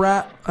Football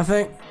Rat, I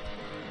think.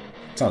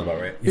 Sounds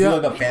about right. If you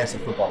look up Fantasy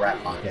Football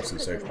Rat Podcast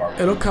and search bar,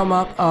 it'll come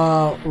up.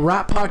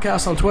 Rat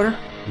Podcast on Twitter.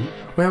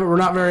 Mm-hmm. We're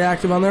not very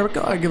active on there, but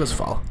go ahead, give us a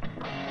follow.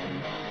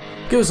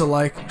 Give us a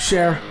like,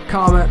 share,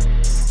 comment,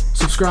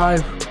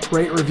 subscribe,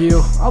 rate,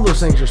 review. All those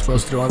things you're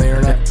supposed to do on the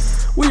internet.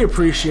 We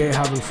appreciate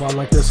having fun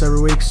like this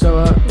every week.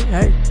 So,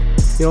 hey,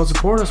 you don't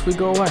support us, we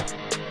go away.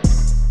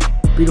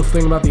 Beautiful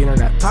thing about the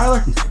internet.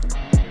 Tyler,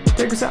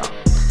 take us out.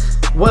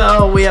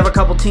 Well, we have a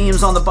couple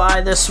teams on the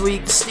bye this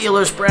week.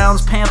 Steelers,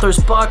 Browns, Panthers,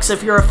 Bucks.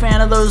 If you're a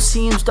fan of those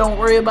teams, don't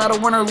worry about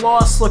a win or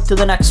loss. Look to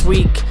the next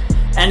week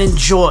and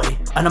enjoy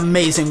an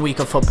amazing week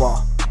of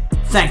football.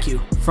 Thank you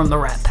from the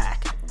Rat Pack.